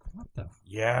in? Like, what the?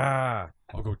 Yeah.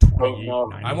 I'll go 28.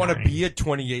 I want to be a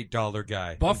 $28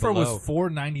 guy. Buffer was Below.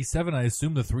 $4.97. I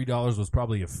assume the $3 was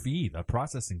probably a fee, a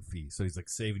processing fee. So he's like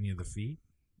saving you the fee,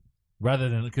 rather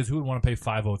than because who would want to pay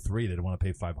 $503? They'd want to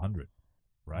pay $500,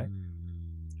 right? I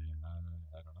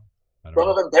don't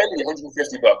know. Donovan Bailey,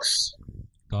 $150.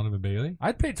 Donovan Bailey?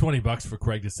 I'd pay $20 for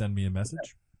Craig to send me a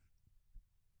message.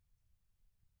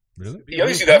 Really? You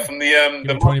only see that from the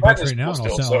Give me 20 bucks Madness right now, and pool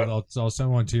I'll still, send, I'll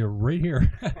send one to you right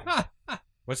here.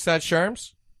 What's that,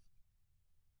 Sharms?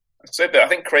 I said that. I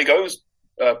think Craig owes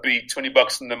be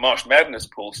 $20 in the March Madness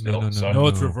pool still. No. So. No,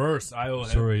 it's reverse. I owe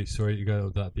him. Sorry, you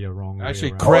got that the wrong way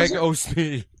Actually, around. Craig owes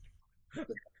me.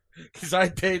 Because I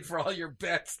paid for all your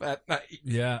bets that night.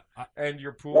 Yeah. And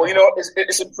your pool. Well, you know,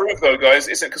 it's improved though, guys.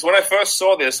 Isn't because when I first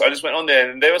saw this, I just went on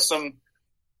there and there were some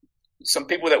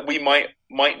people that we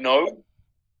might know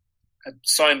had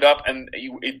signed up and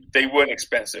they weren't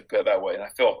expensive, put it that way. And I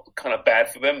felt kind of bad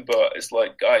for them, but it's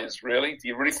like, guys, really? Do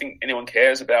you really think anyone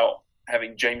cares about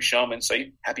having James Sharman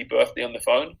say happy birthday on the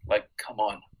phone? Like, come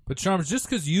on. But Sharms, just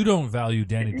because you don't value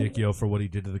Danny Dichio for what he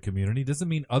did to the community doesn't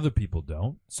mean other people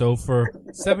don't. So for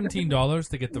 $17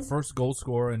 to get the first goal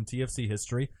scorer in TFC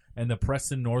history and the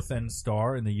Preston North End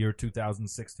star in the year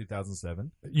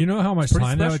 2006-2007. You know how much Pretty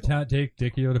time that would special. take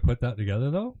Dickio to put that together,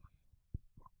 though?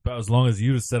 About as long as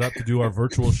you to set up to do our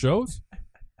virtual shows.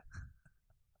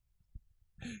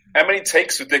 How many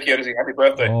takes for Dickie to say happy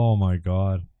birthday? Oh, my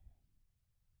God.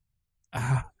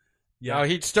 Yeah. No,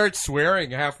 he'd start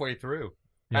swearing halfway through.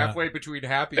 Yeah. Halfway between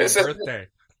happy There's and a- birthday.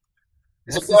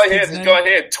 There's What's a guy this here. kid's There's a name? guy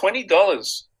here.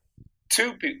 $20.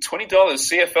 $20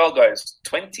 CFL guys.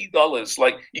 $20.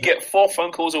 Like you get 4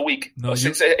 phone calls a week. No, Or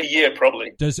 6 a year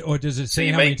probably. Does it say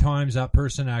you how many make- times that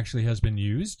person actually has been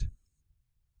used?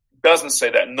 Doesn't say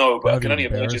that. No, but I That'd can be only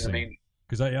imagine. I embarrassing. mean,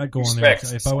 Because I'd go on there.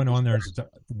 Respect. If I went on there and it's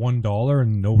 $1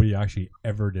 and nobody actually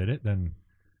ever did it, then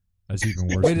that's even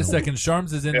worse. Wait a than- second.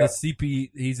 Sharms is in Yeah. the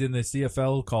CP. He's in the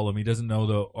CFL column. He doesn't know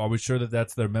though. Are we sure that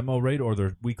that's their memo rate or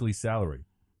their weekly salary?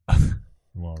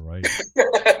 Well, right.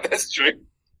 that's true.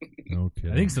 No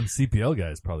kidding. I think some CPL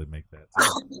guys probably make that.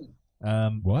 Too.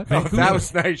 What? Oh, Vancouver. that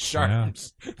was nice,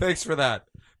 Sharms. Thanks for that.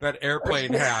 That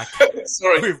airplane hack.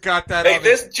 Sorry. We've got that Hey, on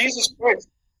there's Jesus Christ.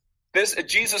 There's a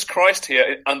Jesus Christ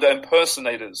here under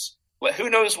impersonators. Like, who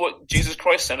knows what Jesus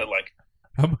Christ sounded like?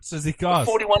 How much does he cost?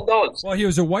 $41. Well, he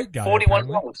was a white guy. $41.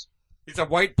 apparently. He's a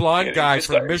white blonde Yeah, guy this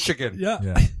from guy- Michigan. Yeah.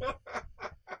 Yeah.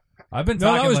 I've been No,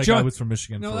 that talking was like John- I was from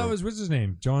Michigan. No, for that was, what's his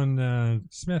name? John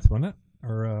Smith, wasn't it?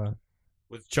 Or,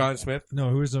 With John Smith. no,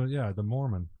 who was the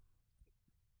Mormon?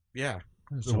 Yeah.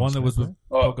 the one that was with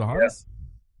Oh, Pocahontas.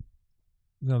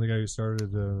 No, the guy who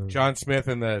started. John Smith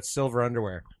in the silver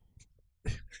underwear.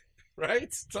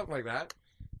 Right? Something like that.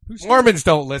 who started- Mormons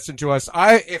don't listen to us.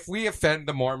 If we offend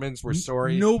the Mormons, we're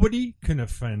sorry. Nobody can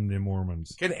offend the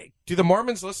Mormons. Do the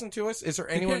Mormons listen to us? Is there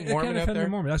anyone they can't Mormon out offend there? the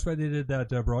Mormon. That's why they did that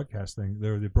broadcast thing,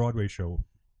 the Broadway show.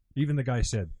 Even the guy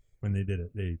said when they did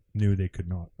it, they knew they could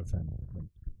not offend them.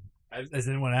 Has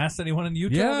anyone asked anyone in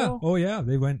Utah? Yeah. though? Oh, yeah.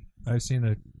 They went. I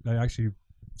actually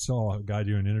saw a guy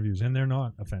doing interviews, and they're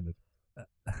not offended.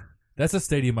 That's a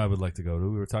stadium I would like to go to.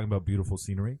 We were talking about beautiful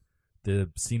scenery. The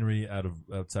scenery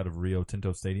outside of Rio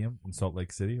Tinto Stadium in Salt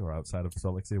Lake City, or outside of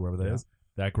Salt Lake City, wherever that Yeah. is.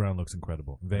 That ground looks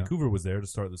incredible. Vancouver was there to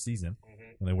start the season,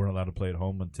 and they weren't allowed to play at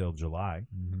home until July.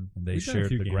 Mm-hmm. And they shared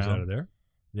the ground out of there.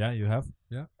 Yeah, you have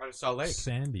Out of Salt Lake.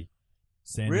 Sandy.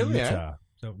 Sandy, Really, eh? Utah.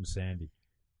 It's out in Sandy.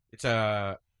 It's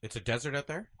a desert out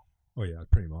there. Oh yeah,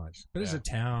 pretty much. But it's Yeah. a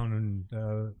town,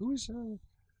 and who was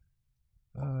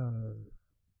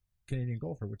Canadian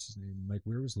golfer? What's his name? Mike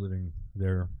Weir was living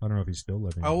there. I don't know if he's still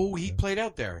living. Oh, he Yeah. played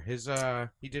out there.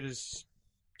 He did his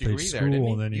Played degree there, didn't school,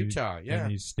 he? and then Utah, yeah.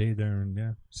 And he stayed there,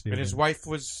 and stayed And his there. wife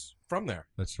was from there.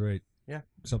 That's right. Yeah.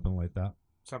 Something like that.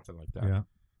 Something like that. Yeah.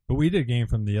 But we did a game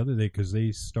from the other day because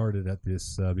they started at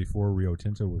this before Rio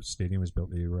Tinto Stadium was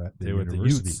built. They were at the They were at the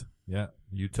university. Utes. Yeah,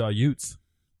 Utah Utes.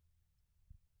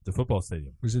 The football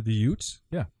stadium. Was it the Utes?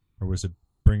 Yeah. Or was it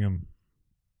Brigham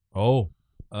Oh,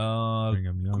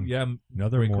 Young? yeah.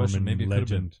 Another great Mormon question. Maybe it could have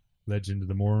been. legend of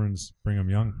the Mormons, Brigham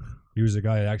Young. He was the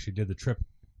guy that actually did the trip.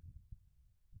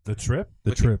 The trip.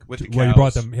 The With the- trip. with the Well, he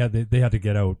brought cows. them. Yeah, they had to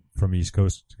get out from East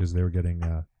Coast because they were getting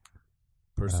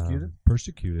Persecuted.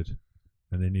 persecuted.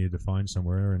 and they needed to find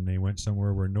somewhere, and they went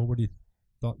somewhere where nobody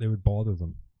thought they would bother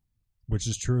them, which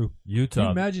is true. Utah. Can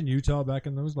you imagine Utah back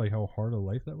in those, like how hard a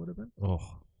life that would have been?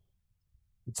 Oh,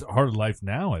 it's a hard life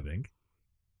now, I think.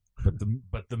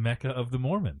 But the Mecca of the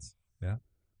Mormons. Yeah.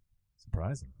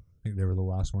 Surprising. I think they were the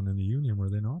last one in the Union, were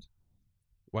they not?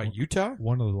 What, Utah?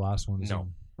 One of the last ones. No.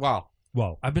 Well,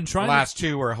 I've been the trying. last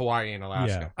two were Hawaii and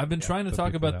Alaska. Yeah. I've been trying to But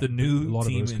talk before about that, the a new lot of it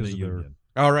team was in the 'cause of their- Union.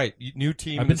 All right, new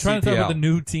team. I've in been the trying to talk about CPL. the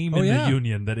new team in yeah. the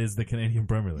Union that is the Canadian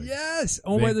Premier League. Yes,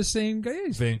 owned by the same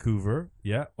guys. Vancouver,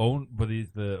 yeah, owned by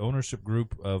the ownership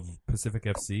group of Pacific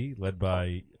FC, led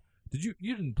by. You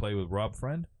didn't play with Rob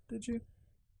Friend, did you?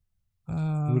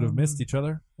 We would have missed each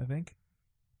other, I think.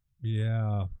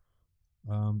 Yeah.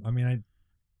 I mean,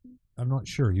 I'm not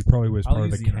sure. He probably was I'll part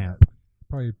of use the the camp.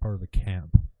 Probably part of the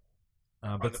camp.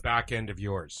 on But the back end of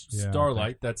yours. Yeah,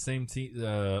 Starlight, that same team,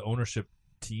 ownership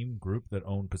team group that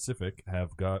own Pacific,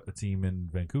 have got a team in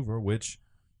Vancouver, which,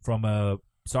 from a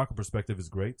soccer perspective, is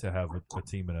great to have a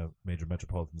team in a major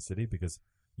metropolitan city, because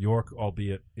York,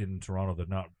 albeit in Toronto, they're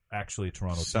not actually a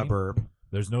Toronto Suburb. team.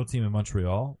 There's no team in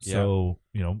Montreal, so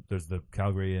there's the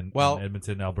Calgary and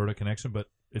Edmonton, Alberta connection, but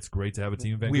it's great to have a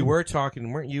team in Vancouver. We were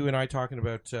talking, weren't you and I talking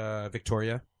about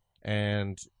Victoria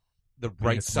and the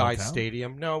right size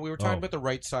stadium? No, we were talking about the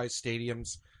right size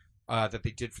stadiums that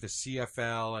they did for the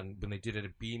CFL, and when they did it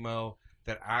at BMO,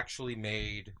 that actually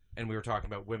made, and we were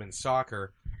talking about women's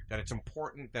soccer, that it's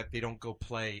important that they don't go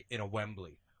play in a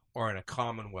Wembley or in a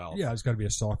Commonwealth. Yeah, it's got to be a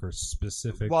soccer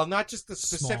specific. Well, not just the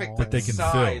specific, Small. but That they the can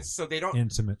size. fill. So they don't,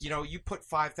 intimate. you put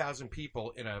 5,000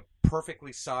 people in a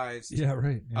perfectly sized Yeah,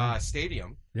 right. Yeah.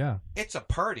 stadium. yeah. It's a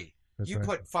party. That's You right.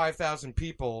 put 5,000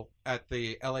 people at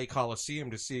the LA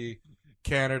Coliseum to see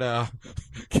Canada,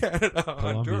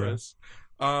 Honduras,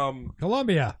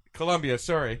 Colombia.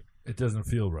 Sorry, It doesn't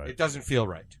feel right. it doesn't feel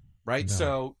right. Right, No.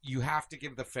 so you have to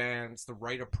give the fans the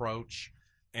right approach,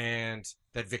 and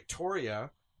that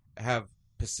Victoria have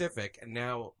Pacific, and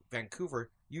now Vancouver.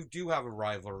 You do have a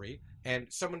rivalry, and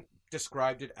someone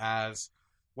described it as,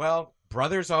 well,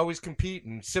 brothers always compete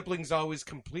and siblings always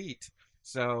complete.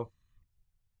 So,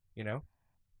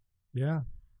 Yeah.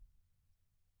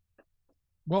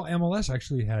 Well, MLS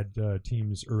actually had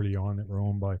teams early on that were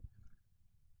owned by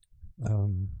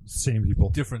same people.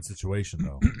 Different situation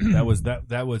though.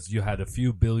 that was you had a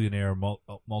few billionaire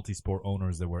multi-sport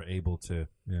owners that were able to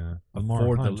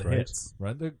afford Hunt, the right? hits.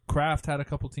 Right, the Kraft had a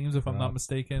couple teams, if I'm not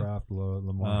mistaken. Kraft,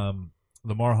 Lamar.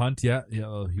 Lamar Hunt, yeah,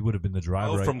 he would have been the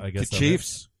driver. from I guess the of it.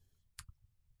 Chiefs.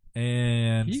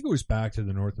 And He goes back to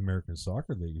the North American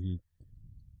Soccer League.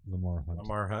 Lamar Hunt.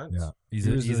 Lamar Hunt. yeah, he's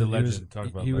a legend. Talk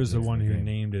about he was the legends one in who game.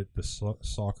 named it the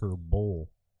Soccer Bowl.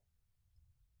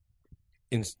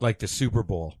 In like the Super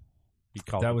Bowl. He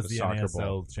called That it was the the soccer NASL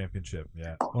bowl. championship.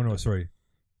 Yeah, Oh no, sorry.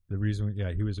 The reason,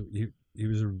 he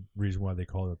was a reason why they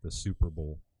called it the Super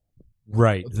Bowl.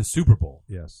 Right. the Super Bowl.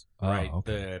 Yes, Right. Oh,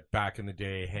 okay. The back in the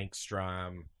day, Hank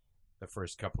Strom, the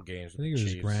first couple games I with think the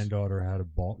his Chiefs. granddaughter had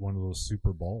one of those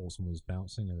Super Balls and was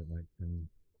bouncing it, and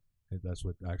I think that's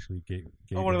what actually gave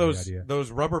one of him those the idea.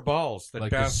 those rubber balls that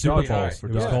Like the bounce Super really Bowl high. for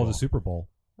It was Yeah. called the Super Bowl.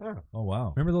 Yeah. Oh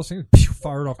wow. Remember those things?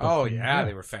 Fired off. Oh yeah,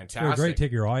 they were fantastic. They were great.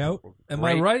 Take your eye out. Am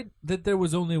I Great. right that there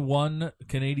was only one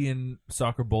Canadian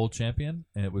Soccer Bowl champion,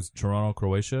 and it was Toronto,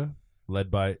 Croatia,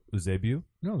 led by Eusebio?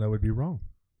 No, that would be wrong.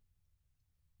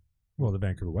 Well, the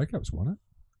Vancouver Whitecaps won it.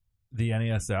 The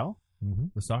NASL, Mm-hmm.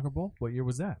 the Soccer Bowl. What year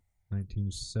was that?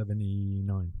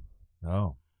 1979.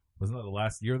 Oh, wasn't that the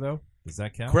last year though? Does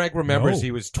that count? Craig remembers No.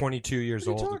 he was 22 years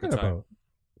What are you old at the talking time. about?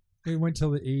 They went till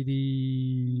the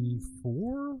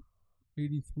 84,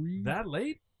 83. That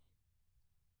late?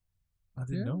 I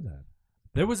didn't Yeah. know that.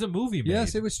 There was a movie made.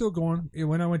 Yes, it was still going.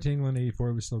 When I went to England in 84,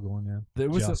 it was still going. Yeah, There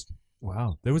was Just.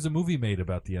 Wow. There was a movie made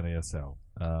about the NASL.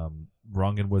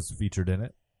 Rongan was featured in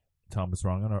it. Thomas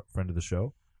Rongan, our friend of the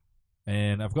show.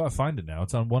 And I've got to find it now.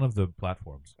 It's on one of the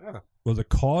platforms. Well, the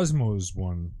Cosmos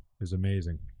one is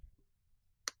amazing.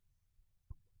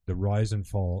 The rise and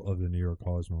fall of the New York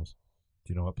Cosmos.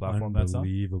 Do you know what platform that's on?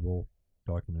 Unbelievable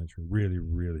documentary. Really,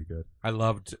 really good. I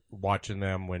loved watching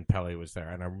them when Pele was there,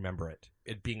 and I remember it.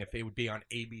 It being it would be on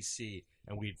ABC,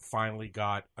 and we'd finally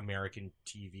got American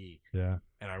TV, Yeah.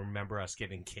 and I remember us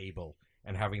getting cable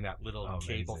and having that little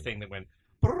cable Amazing. thing that went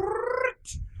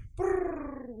brrrt,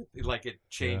 brrrt, like it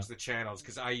changed the channels,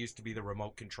 because I used to be the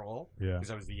remote control Yeah. because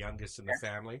I was the youngest in the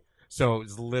family, so it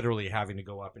was literally having to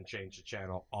go up and change the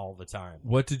channel all the time.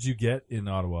 What did you get in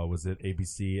Ottawa? Was it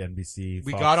ABC, NBC?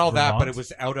 We Fox, got all that, but Vermont? it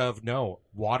was out of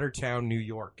Watertown, New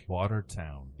York.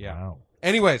 Watertown. Yeah. Wow.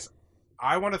 Anyways,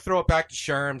 I want to throw it back to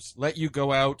Sharms. Let you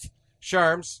go out.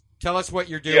 Sharms, tell us what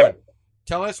you're doing. Yeah.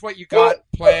 Tell us what you got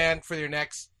planned for your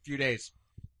next few days.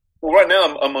 Well, right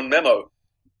now I'm on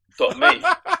Memo.me.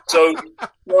 so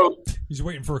He's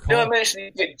waiting for a you know, I call.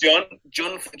 mentioned you get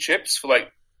John from Chips for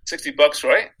like $60,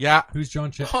 right? Yeah. Who's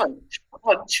John Chip? Punch.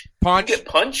 Punch. You get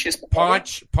Punch. His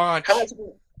Punch. How much?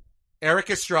 Eric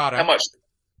Estrada. How much?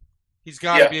 He's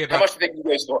got to be How about much do you think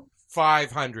he goes for?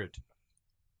 500.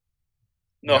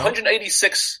 No,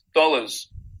 $186.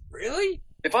 Really?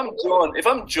 If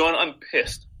I'm John, I'm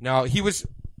pissed. No, he was.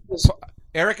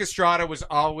 Eric Estrada was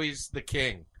always the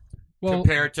king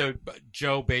compared to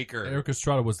Joe Baker. Eric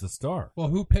Estrada was the star. Well,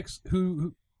 who picks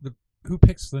who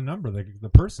picks the number? The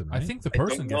person. Right? I think the I don't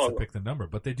person gets to know. pick the number,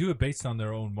 but they do it based on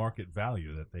their own market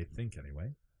value that they think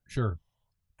anyway. Sure.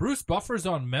 Bruce Buffer's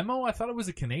on Memo? I thought it was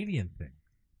a Canadian thing.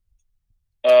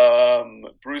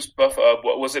 Bruce Buffer.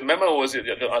 What was it? Memo? Or was it?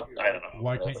 I don't know.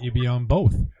 Why can't you be on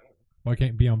both? Why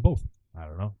can't you be on both? I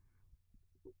don't know.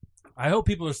 I hope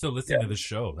people are still listening to the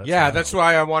show. That's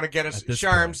why I want to get us At this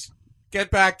Sharms. Get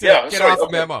back to Yeah, get sorry, off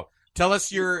okay. Memo. Tell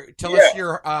us your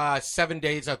 7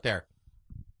 days out there.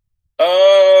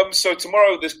 So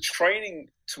tomorrow there's training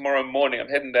tomorrow morning. I'm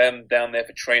heading down there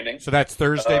for training. So that's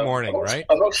Thursday morning, right?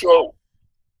 I'm not sure.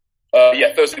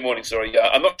 Thursday morning. Sorry. Yeah,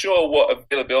 I'm not sure what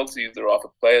availability there are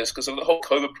for players because of the whole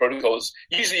COVID protocols.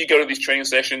 Usually, you go to these training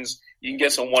sessions, you can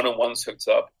get some one-on-ones hooked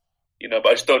up, but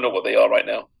I just don't know what they are right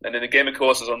now. And then the game, of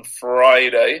course, is on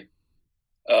Friday.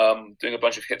 Doing a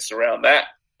bunch of hits around that,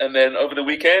 and then over the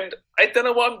weekend, I don't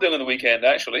know what I'm doing on the weekend.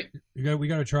 Actually, We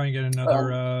got to try and get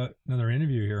another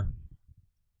interview here.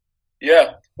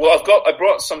 yeah. Well, I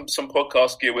brought some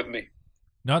podcast gear with me.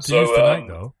 Not to use tonight,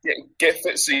 though. Yeah, get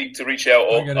Fitzy to reach out,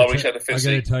 or I'll reach out to Fitzy.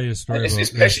 I got to tell you a story. Is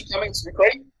about Pesci coming to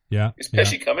Craig? Yeah. Is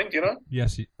Pesci coming? Do you know?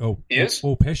 Yes. He is?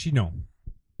 Oh, Pesci, no.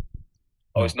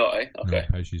 Oh, he's not, eh? Okay.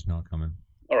 No, Pesci's not coming.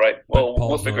 All right. Well, But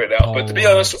we'll figure it out. But to be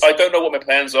honest, I don't know what my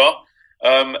plans are.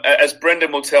 As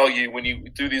Brendan will tell you, when you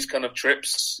do these kind of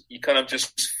trips, you kind of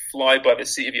just fly by the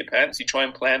seat of your pants. You try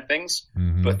and plan things,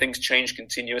 but things change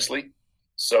continuously.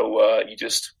 So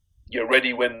you're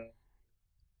ready when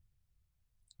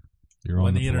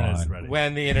The internet's ready.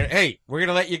 When the internet. Hey, we're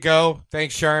gonna let you go.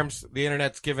 Thanks, Sharms. The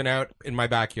internet's given out in my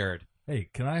backyard. Hey,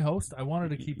 can I host? I wanted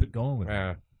to keep it going with him.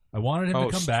 Uh, I wanted him to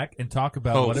host. come back and talk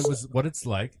about Host. what it's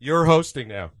like. You're hosting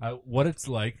now. What it's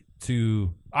like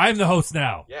to. I'm the host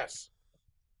now. Yes.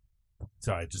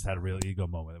 Sorry, I just had a real ego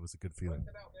moment. It was a good feeling.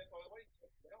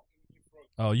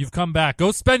 Oh, you've come back.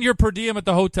 Go spend your per diem at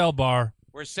the hotel bar.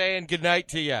 We're saying goodnight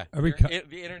to you.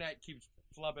 The internet keeps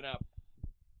flubbing up.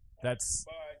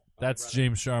 That's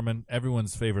James Sharman,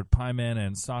 everyone's favorite pie man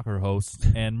and soccer host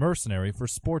and mercenary for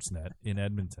Sportsnet in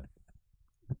Edmonton.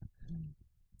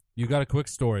 You got a quick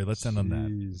story. Let's end on that.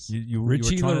 You were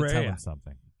Richie trying to Larea. tell him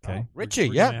something. Okay. Richie,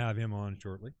 We're yeah. gonna have him on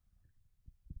shortly.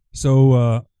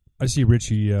 So I see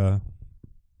Richie at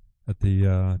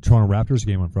the Toronto Raptors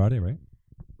game on Friday, right?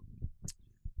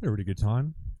 Had a really good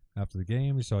time after the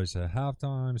game. We saw each other at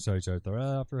halftime. We saw each other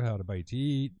after. Had a bite to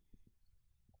eat,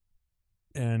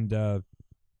 and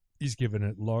he's giving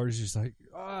it large. He's like,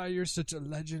 you're such a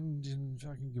legend," and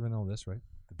fucking giving all this, right?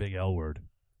 The big L word.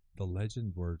 The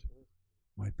legend word.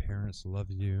 My parents love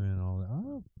you and all that.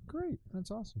 Oh, great. That's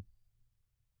awesome.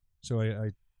 So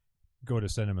I go to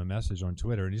send him a message on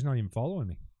Twitter, and he's not even following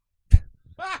me.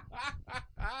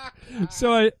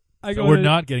 So I go. We're to,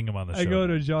 not getting him on the show. I go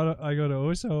to John. I go to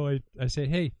Oso. I say,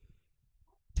 hey,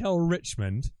 tell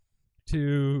Richmond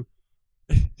to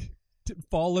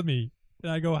follow me.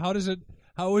 And I go, how is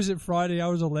it Friday? I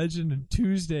was a legend, and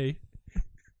Tuesday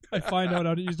I find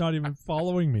out he's not even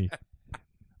following me.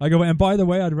 I go, and by the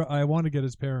way, I want to get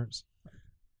his parents.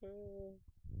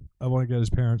 I want to get his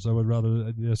parents. I would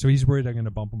rather. So he's worried I'm going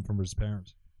to bump him from his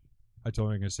parents. I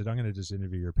told him, I said, I'm going to just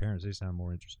interview your parents. They sound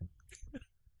more interesting.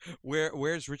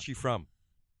 Where's Richie from?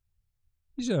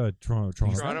 He's a Toronto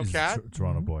Toronto He's cat? a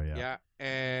Toronto boy, yeah. Yeah,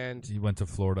 and He went to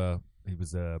Florida. He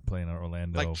was playing in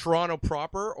Orlando. like Toronto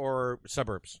proper or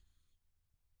suburbs?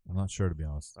 I'm not sure, to be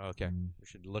honest. Okay, we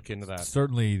should look into that.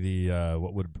 Certainly the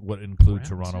what would include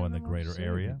Toronto and the greater Brampton?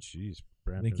 area. Jeez,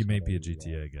 I think you may be a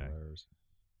GTA guy.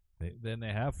 They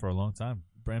have for a long time.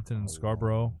 Brampton and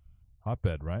Scarborough,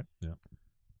 hotbed, right? Yeah.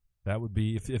 That would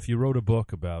be if you wrote a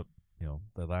book about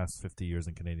the last 50 years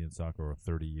in Canadian soccer or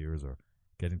 30 years or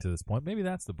getting to this point. Maybe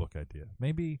that's the book idea.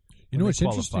 Maybe it's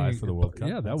qualify interesting for the World Cup.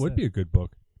 Yeah, that that's would it. be a good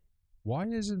book. Why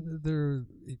isn't there?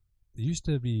 It used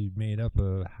to be made up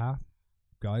of half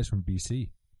guys from BC.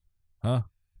 Huh?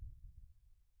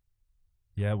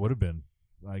 Yeah, it would have been.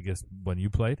 I guess when you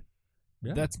played.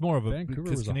 Yeah. That's more of a Vancouver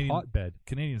because was Canadian a hotbed.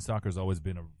 Canadian soccer has always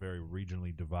been a very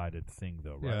regionally divided thing,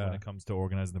 though, right? Yeah. When it comes to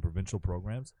organizing the provincial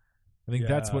programs, I think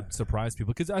that's Yeah. what surprised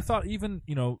people. Because I thought even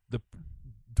the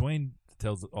Dwayne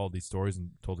tells all these stories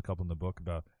and told a couple in the book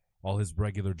about all his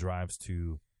regular drives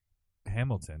to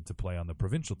Hamilton to play on the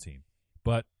provincial team.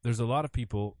 But there's a lot of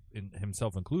people,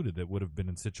 himself included, that would have been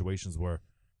in situations where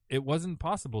it wasn't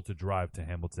possible to drive to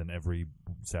Hamilton every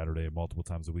Saturday multiple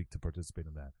times a week to participate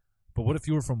in that. But what if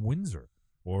you were from Windsor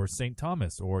or St.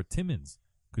 Thomas or Timmins?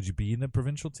 Could you be in the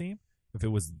provincial team if it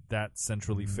was that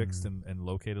centrally fixed and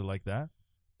located like that?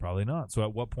 Probably not. So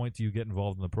at what point do you get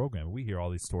involved in the program? We hear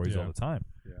all these stories all the time.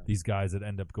 Yeah. These guys that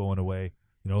end up going away,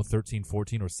 13,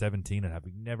 14, or 17 and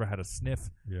having never had a sniff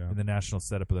in the national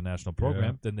setup of the national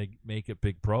program, then they make it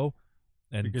big pro,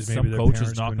 and because some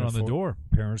coaches knocking on the door.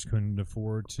 Parents couldn't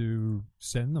afford to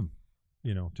send them,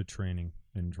 to training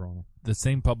in Toronto. The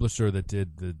same publisher that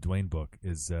did the Dwayne book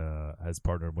has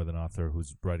partnered with an author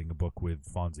who's writing a book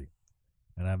with Fonzie,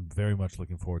 and I'm very much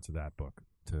looking forward to that book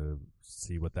to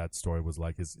see what that story was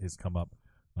like. His come up,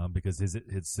 because his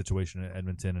situation at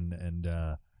Edmonton and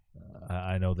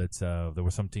I know that there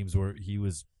were some teams where he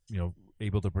was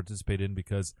able to participate in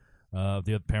because the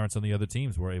other parents on the other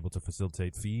teams were able to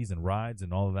facilitate fees and rides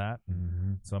and all of that.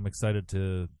 Mm-hmm. So I'm excited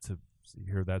to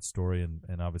hear that story,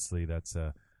 and obviously that's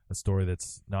a story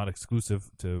that's not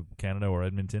exclusive to Canada or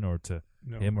Edmonton or to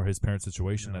him or his parents'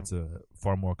 situation. That's a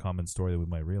far more common story than we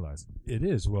might realize. It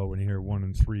is. Well, when you hear 1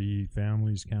 in 3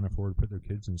 families can't afford to put their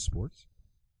kids in sports.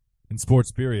 In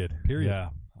sports, period. Yeah.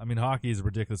 I mean, hockey is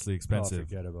ridiculously expensive.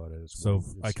 Forget about it. So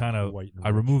I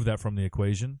remove that from the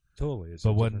equation. Totally. It's but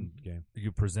a when different game.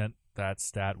 you present that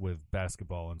stat with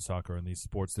basketball and soccer and these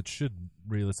sports that should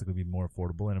realistically be more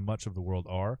affordable, and in much of the world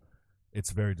are,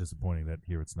 it's very disappointing that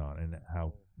here it's not, and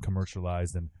how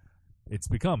commercialized and it's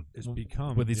become.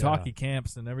 With these hockey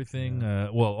camps and everything. Yeah.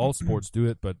 All sports do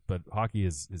it, but hockey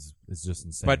is just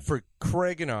insane. But for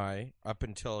Craig and I, up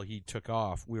until he took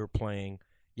off, we were playing.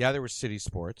 Yeah, there were city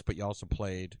sports, but you also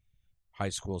played high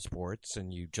school sports,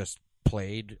 and you just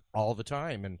played all the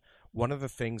time. And one of the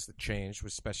things that changed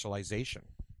was specialization.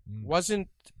 Wasn't,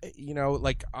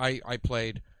 like I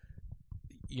played,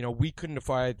 we couldn't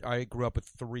afford, I grew up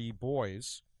with 3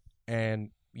 boys,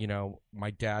 and,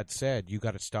 my dad said, you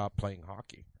got to stop playing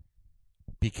hockey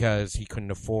because he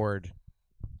couldn't afford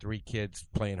 3 kids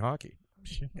playing hockey.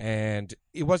 And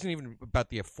it wasn't even about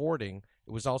the affording.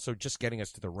 It was also just getting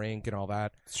us to the rink and all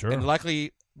that. Sure. And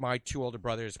luckily, my 2 older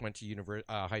brothers went to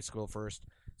high school first,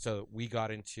 so we got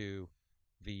into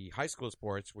the high school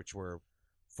sports, which were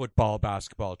football,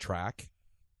 basketball, track.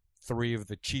 3 of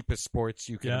the cheapest sports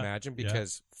you can imagine,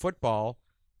 because football,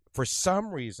 for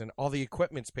some reason, all the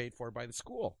equipment's paid for by the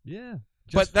school. Yeah.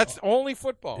 But that's only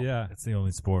football. Yeah. It's the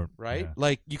only sport. Right? Yeah.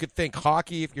 Like, you could think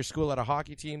hockey, if your school had a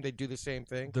hockey team, they'd do the same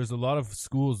thing. There's a lot of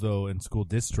schools, though, and school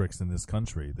districts in this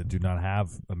country that do not have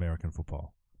American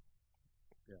football.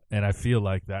 Yeah. And I feel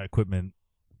like that equipment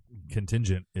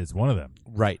contingent is one of them.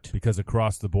 Right. Because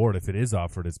across the board, if it is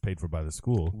offered, it's paid for by the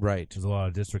school. Right. There's a lot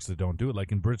of districts that don't do it.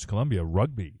 Like in British Columbia,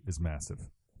 rugby is massive.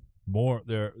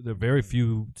 There are very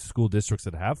few school districts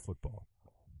that have football,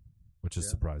 which is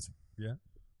surprising. Yeah.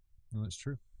 No, that's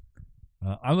true.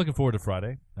 I'm looking forward to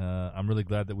Friday. I'm really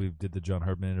glad that we did the John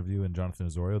Herdman interview and Jonathan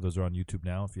Osorio. Those are on YouTube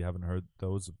now. If you haven't heard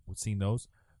those, seen those,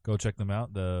 go check them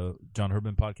out. The John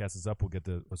Herdman podcast is up. We'll get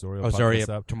the Osorio podcast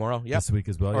up tomorrow. this week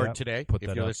as well. Or yeah. today, Put if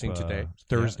that you're up, listening today.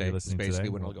 Thursday you're is listening basically today.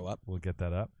 when it'll go up. We'll get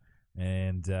that up.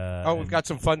 And we've got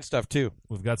some fun stuff, too.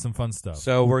 We've got some fun stuff.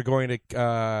 So we're going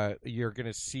to you're going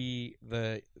to see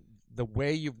the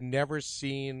way you've never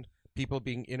seen people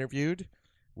being interviewed.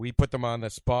 We put them on the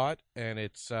spot, and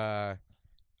it's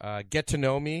get to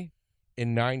know me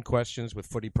in 9 questions with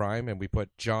Footy Prime, and we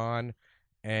put John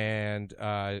and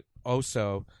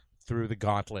Oso through the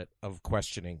gauntlet of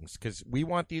questionings, because we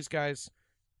want these guys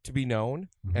to be known,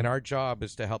 and our job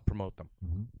is to help promote them.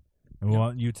 Mm-hmm. And we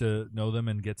want you to know them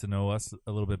and get to know us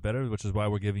a little bit better, which is why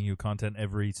we're giving you content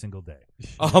every single day.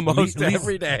 Almost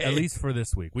every day. At least for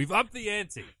this week. We've upped the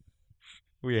ante.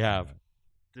 We have.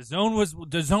 The zone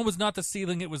was not the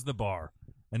ceiling, it was the bar.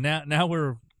 And now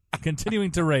we're continuing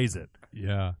to raise it.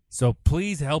 Yeah. So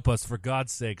please help us, for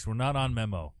God's sakes. We're not on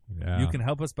Memo. Yeah. You can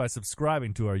help us by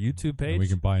subscribing to our YouTube page. And we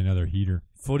can buy another heater.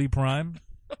 Footy Prime.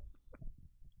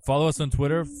 Follow us on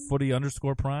Twitter,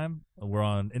 Footy_Prime. We're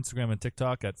on Instagram and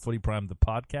TikTok at Footy Prime the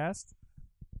podcast.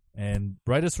 And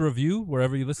write us a review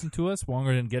wherever you listen to us.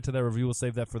 Longer didn't get to that review. We'll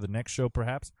save that for the next show,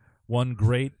 perhaps. One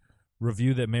great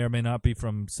review that may or may not be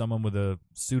from someone with a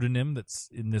pseudonym that's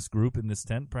in this group, in this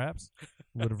tent, perhaps,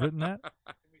 would have written that.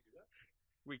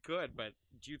 We could, but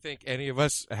do you think any of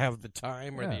us have the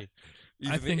time or the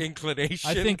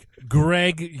inclination? I think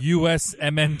Greg,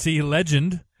 USMNT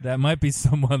legend, that might be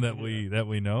someone that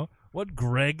we know. What,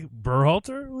 Greg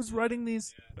Berhalter? Who's writing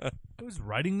these? Who's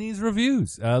writing these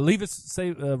reviews? Write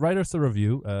us a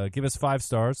review. Give us 5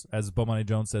 stars, as Bomani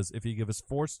Jones says. If you give us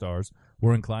 4 stars,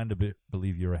 we're inclined to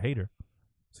believe you're a hater.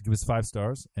 So give us 5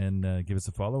 stars and give us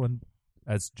a follow. And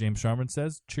as James Sharman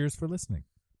says, cheers for listening.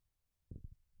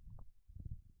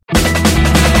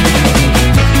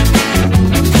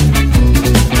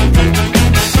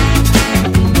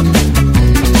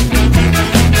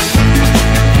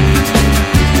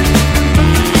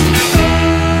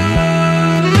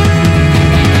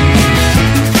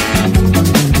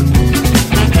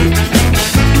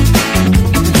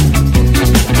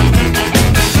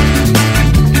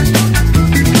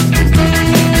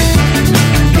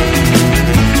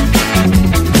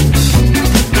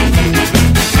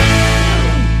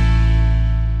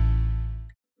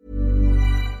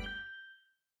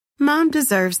 Mom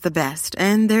deserves the best,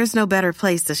 and there's no better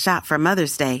place to shop for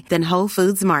Mother's Day than Whole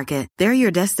Foods Market. They're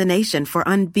your destination for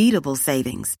unbeatable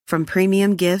savings, from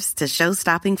premium gifts to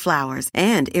show-stopping flowers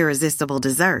and irresistible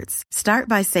desserts. Start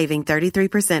by saving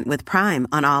 33% with Prime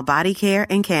on all body care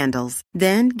and candles.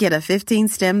 Then get a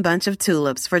 15-stem bunch of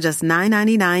tulips for just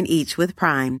 $9.99 each with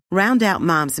Prime. Round out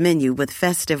Mom's menu with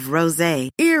festive rosé,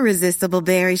 irresistible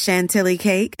berry chantilly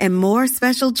cake, and more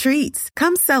special treats.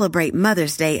 Come celebrate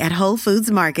Mother's Day at Whole Foods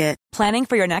Market. Planning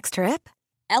for your next trip?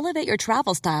 Elevate your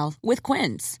travel style with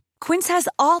Quince. Quince has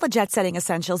all the jet-setting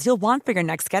essentials you'll want for your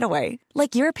next getaway,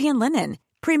 like European linen,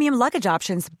 premium luggage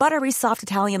options, buttery soft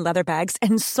Italian leather bags,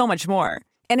 and so much more.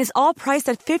 And is all priced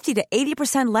at 50 to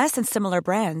 80% less than similar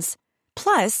brands.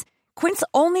 Plus, Quince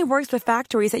only works with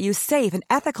factories that use safe and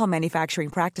ethical manufacturing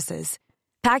practices.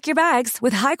 Pack your bags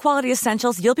with high-quality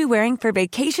essentials you'll be wearing for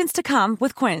vacations to come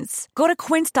with Quince. Go to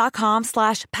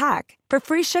quince.com/pack for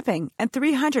free shipping and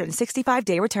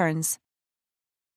 365-day returns.